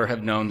will never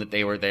have known that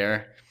they were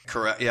there.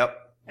 Correct. Yep.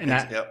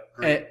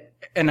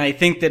 And I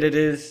think that it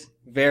is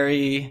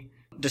very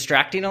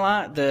distracting a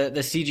lot, the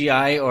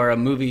CGI, or a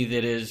movie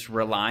that is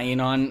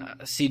relying on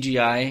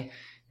CGI.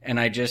 And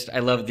I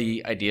love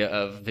the idea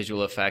of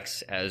visual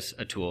effects as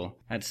a tool.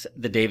 That's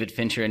the David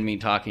Fincher in me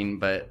talking,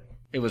 but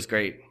it was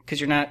great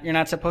because you're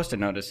not supposed to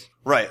notice.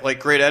 Right, like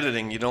great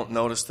editing, you don't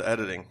notice the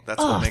editing.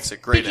 That's what makes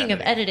it great. Speaking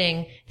of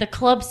editing, the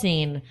club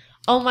scene.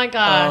 Oh my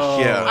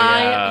gosh.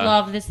 I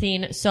love this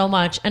scene so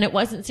much. And it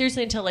wasn't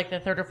seriously until like the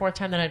third or fourth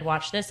time that I'd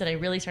watched this that I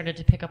really started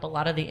to pick up a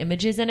lot of the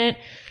images in it.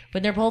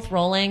 When they're both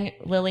rolling,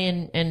 Lily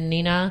and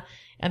Nina,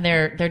 and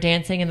they're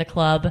dancing in the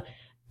club.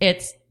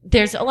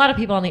 There's a lot of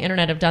people on the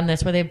internet have done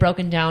this where they've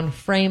broken down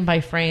frame by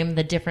frame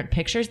the different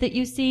pictures that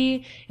you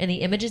see and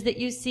the images that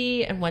you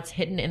see and what's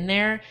hidden in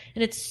there.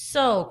 And it's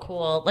so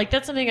cool. Like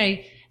that's something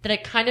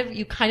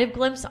you kind of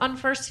glimpse on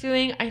first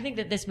viewing. I think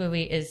that this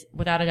movie is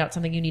without a doubt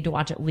something you need to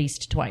watch at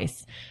least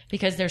twice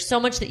because there's so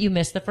much that you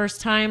miss the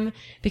first time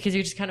because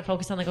you're just kind of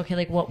focused on like, okay,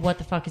 like what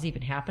the fuck is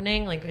even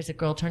happening? Like, is a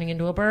girl turning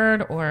into a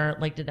bird, or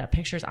like did that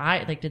picture's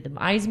eye, like did the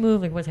eyes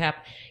move? Like what's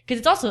happening? Because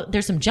it's also,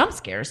 there's some jump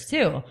scares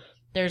too.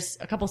 There's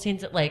a couple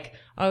scenes that like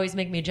always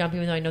make me jump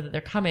even though I know that they're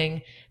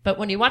coming. But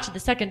when you watch it the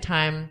second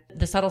time,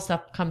 the subtle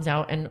stuff comes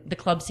out, and the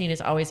club scene is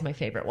always my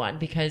favorite one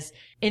because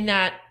in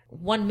that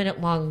 1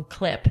 minute long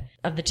clip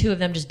of the two of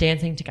them just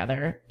dancing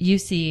together, you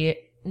see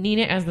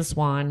Nina as the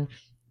swan,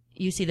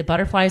 you see the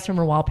butterflies from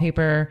her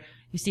wallpaper,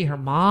 you see her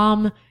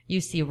mom, you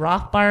see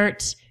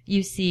Rothbart,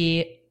 you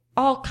see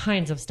all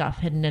kinds of stuff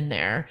hidden in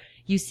there.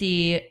 You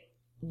see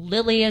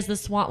Lily as the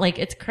swan, like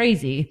it's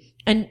crazy.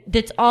 And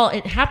that's all,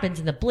 it happens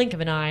in the blink of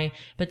an eye,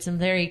 but some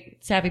very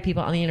savvy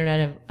people on the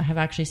internet have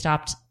actually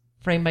stopped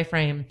frame by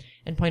frame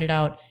and pointed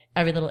out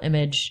every little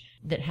image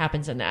that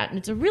happens in that. And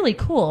it's really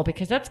cool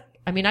because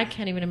I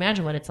can't even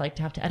imagine what it's like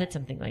to have to edit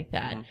something like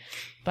that.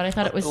 But I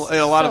thought it was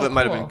a lot of it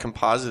might have been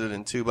composited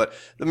in too, but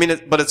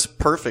but it's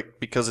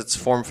perfect because it's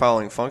form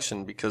following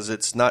function, because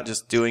it's not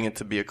just doing it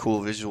to be a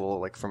cool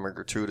visual, like from a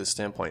gratuitous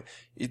standpoint.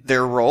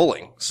 They're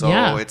rolling.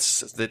 So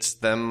it's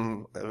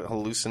them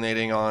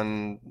hallucinating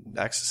on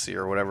ecstasy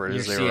or whatever it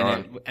is they were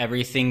on.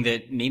 Everything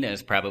that Nina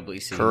has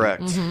probably seen.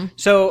 Correct. Mm-hmm.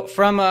 So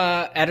from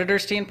a editor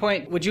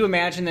standpoint, would you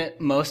imagine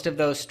that most of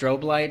those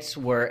strobe lights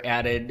were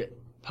added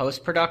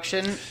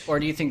post-production, or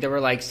do you think there were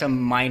like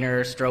some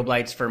minor strobe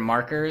lights for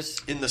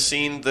markers in the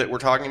scene that we're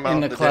talking about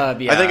in the club?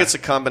 I think it's a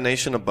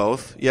combination of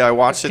both. Yeah, I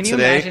watched it today. Can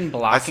you imagine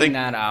blocking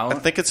that out? I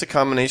think it's a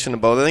combination of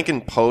both. I think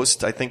in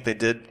post, I think they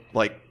did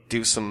like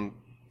do some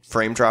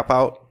frame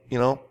dropout,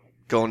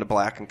 going to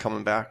black and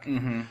coming back.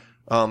 Mm-hmm.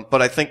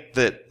 But I think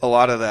that a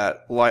lot of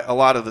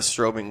the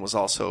strobing was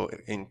also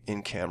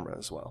in camera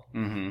as well.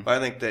 Mm-hmm. But I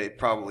think they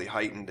probably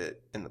heightened it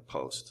in the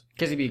post,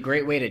 because it'd be a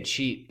great way to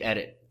cheat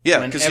edit.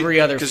 Yeah, because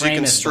every other frame you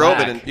can is strobe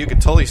black. it, and you can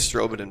totally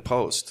strobe it in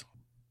post.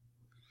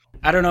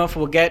 I don't know if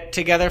we'll get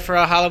together for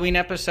a Halloween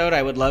episode.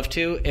 I would love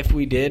to. If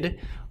we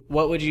did,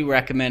 what would you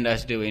recommend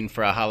us doing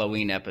for a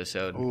Halloween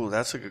episode? Ooh,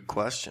 that's a good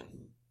question.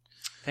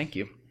 Thank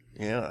you.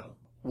 Yeah.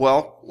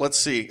 Well, let's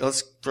see.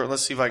 Let's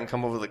see if I can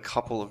come up with a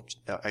couple of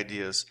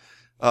ideas.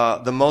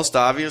 The most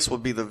obvious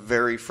would be the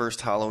very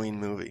first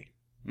Halloween movie.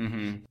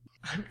 Mm-hmm.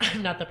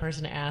 I'm not the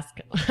person to ask.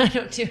 I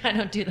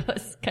don't do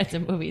those kinds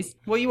of movies.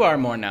 Well, you are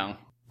more now.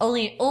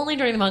 Only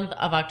during the month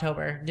of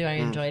October do I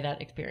enjoy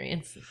that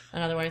experience.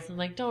 And otherwise, I'm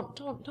like,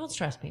 don't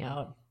stress me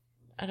out.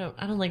 I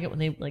don't like it when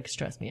they like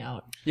stress me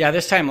out. Yeah,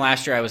 this time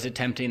last year I was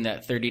attempting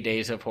that 30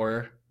 days of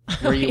horror,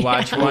 where you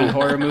watch one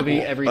horror movie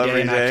every day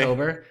in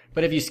October.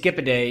 But if you skip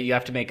a day, you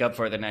have to make up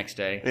for it the next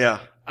day. Yeah.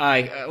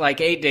 I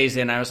like 8 days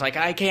in, I was like,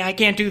 I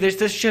can't do this.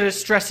 This shit is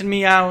stressing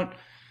me out.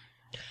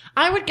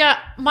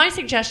 My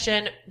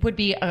suggestion would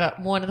be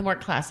one of the more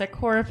classic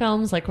horror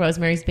films, like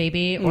Rosemary's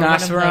Baby, or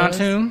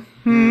Nosferatu.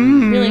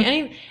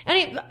 Really,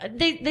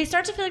 they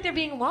start to feel like they're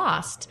being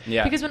lost.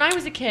 Yeah. Because when I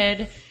was a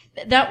kid,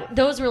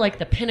 those were like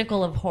the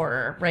pinnacle of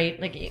horror, right?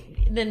 Like,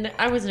 then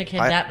I wasn't a kid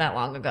that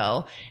long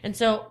ago, and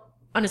so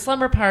on a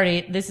slumber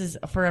party, this has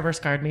forever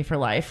scarred me for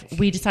life.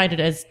 We decided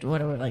as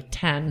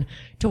 10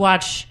 to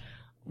watch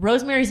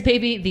Rosemary's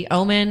Baby, The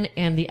Omen,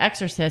 and The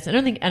Exorcist. I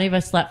don't think any of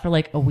us slept for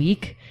like a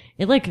week.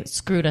 It like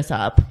screwed us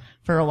up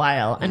for a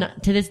while. And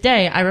to this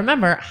day, I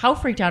remember how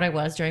freaked out I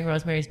was during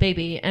Rosemary's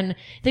Baby. And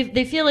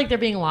they feel like they're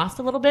being lost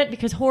a little bit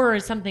because horror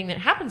is something that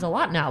happens a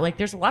lot now. Like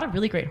there's a lot of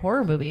really great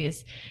horror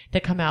movies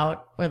that come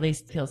out, or at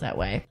least feels that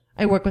way.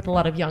 I work with a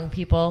lot of young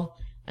people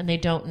and they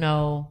don't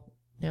know.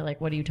 They're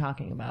like, what are you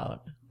talking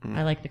about?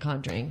 I like The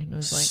Conjuring. And I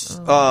was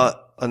like,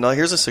 oh. No,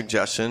 here's a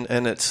suggestion,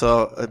 and it's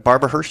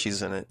Barbara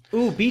Hershey's in it.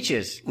 Ooh,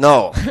 Beaches.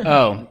 No.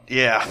 Oh.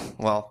 Yeah,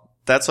 well,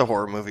 that's a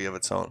horror movie of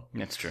its own.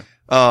 That's true.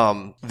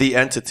 The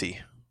Entity.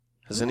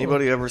 Has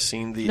anybody ever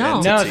seen The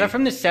Entity? No, is that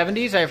from the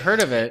 70s? I've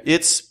heard of it.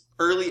 It's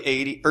early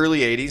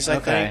 80s, I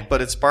think,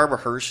 but it's Barbara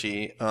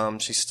Hershey.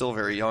 She's still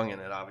very young in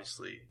it,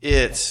 obviously.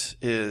 It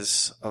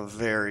is a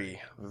very,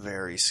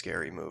 very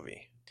scary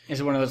movie. Is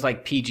it one of those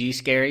like PG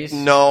scaries?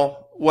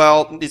 No.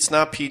 Well, it's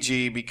not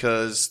PG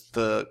because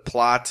the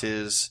plot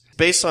is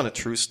based on a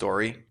true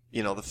story.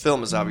 You know, the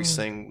film is obviously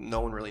saying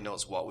no one really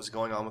knows what was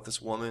going on with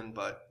this woman,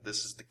 but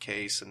this is the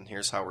case, and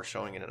here's how we're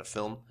showing it in a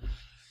film.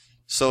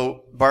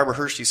 So Barbara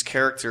Hershey's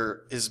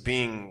character is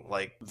being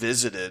like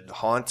visited,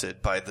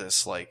 haunted by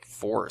this like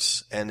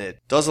force, and it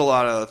does a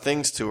lot of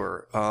things to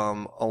her,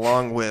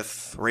 along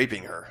with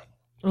raping her.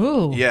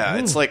 Ooh. Yeah, ooh.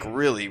 It's like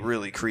really,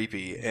 really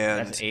creepy.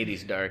 And that's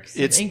 80s dark.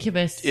 It's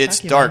Incubus. It's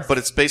Succubus. dark, but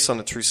it's based on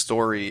a true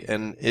story.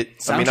 And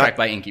soundtrack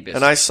by Incubus.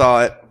 And I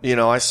saw it,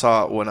 I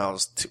saw it when I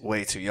was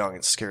way too young.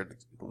 It scared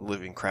the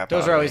living crap out of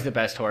me. Those are always the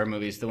best horror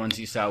movies, the ones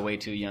you saw way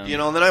too young.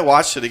 And then I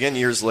watched it again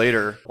years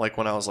later, like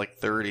when I was like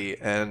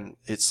 30, and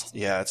it's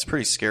a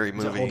pretty scary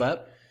movie. Does it hold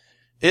up?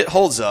 It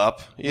holds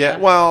up. Yeah.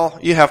 Well,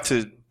 you have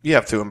to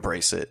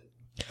embrace it.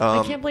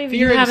 I can't believe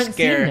you haven't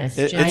seen this.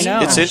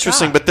 It's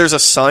interesting, but there's a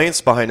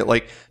science behind it.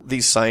 Like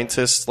these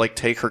scientists like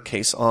take her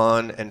case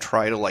on and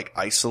try to like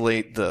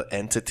isolate the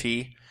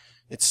entity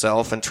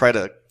itself and try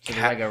to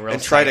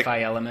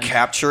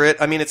capture it.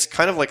 I mean, it's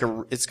kind of like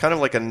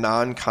a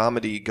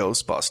non-comedy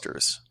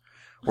Ghostbusters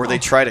where they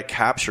try to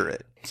capture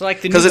it. It's like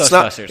the new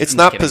Ghostbusters.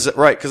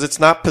 Because it's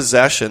not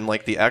possession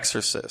like The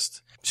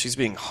Exorcist. She's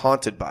being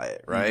haunted by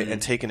it, right?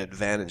 And taken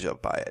advantage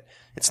of by it.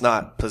 It's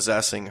not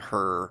possessing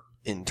her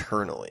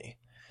internally.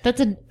 That's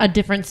a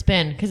different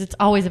spin because it's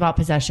always about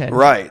possession.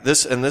 Right.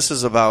 This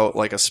is about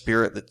like a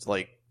spirit that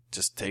like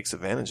just takes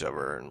advantage of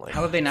her and like.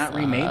 How have they not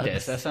remade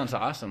this? That sounds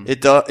awesome.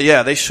 It does.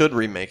 Yeah, they should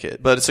remake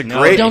it. But it's a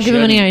great. Don't give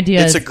them any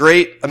ideas. It's a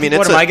great. I mean,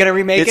 am I going to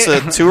remake it? It's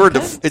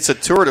a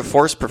tour de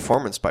force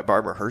performance by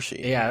Barbara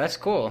Hershey. Yeah, that's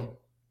cool.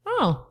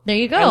 Oh, there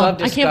you go.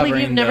 I can't believe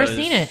you've never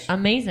seen it.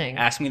 Amazing.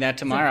 Ask me that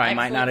tomorrow. I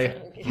might not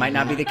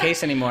be the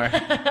case anymore.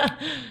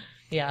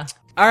 Yeah.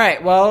 All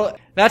right. Well,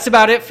 that's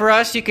about it for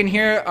us. You can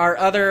hear our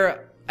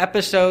other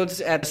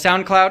episodes at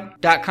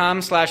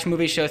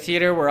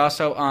soundcloud.com/movieshowtheater. We're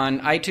also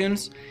on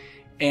iTunes,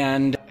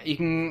 and you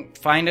can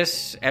find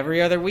us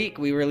every other week.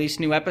 We release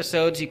new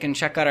episodes. You can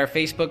check out our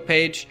Facebook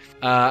page.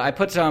 I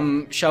put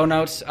some show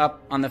notes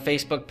up on the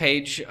Facebook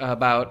page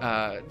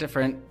about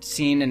different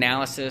scene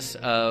analysis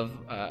of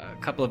a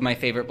couple of my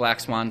favorite Black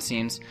Swan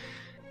scenes.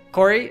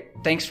 Corey,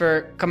 thanks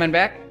for coming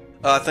back.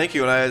 Thank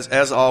you. And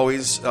as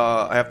always,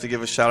 I have to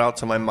give a shout out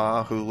to my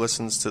ma who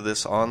listens to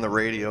this on the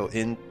radio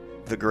in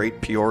the great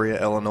Peoria,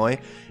 Illinois.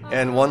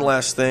 And one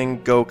last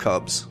thing, go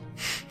Cubs.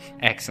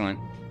 Excellent.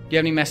 Do you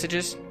have any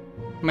messages,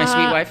 my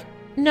sweet wife?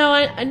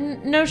 No,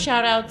 no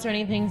shout outs or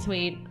anything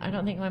sweet. I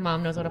don't think my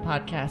mom knows what a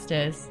podcast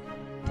is.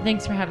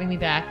 Thanks for having me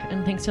back,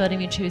 and thanks for letting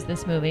me choose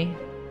this movie.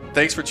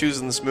 Thanks for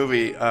choosing this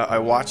movie. I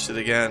watched it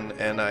again,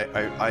 and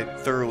I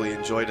thoroughly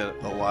enjoyed it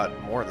a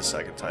lot more the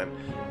second time.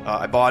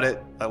 I bought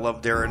it. I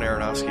love Darren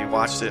Aronofsky.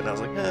 Watched it, and I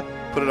was like,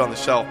 put it on the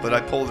shelf. But I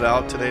pulled it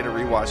out today to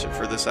rewatch it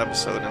for this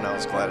episode, and I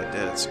was glad I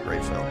did. It's a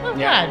great film. Oh,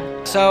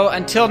 yeah. So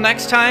until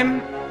next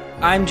time,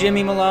 I'm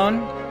Jimmy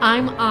Malone.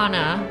 I'm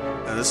Anna.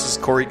 And this is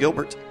Corey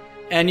Gilbert.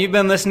 And you've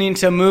been listening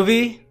to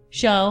Movie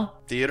Show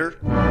Theater.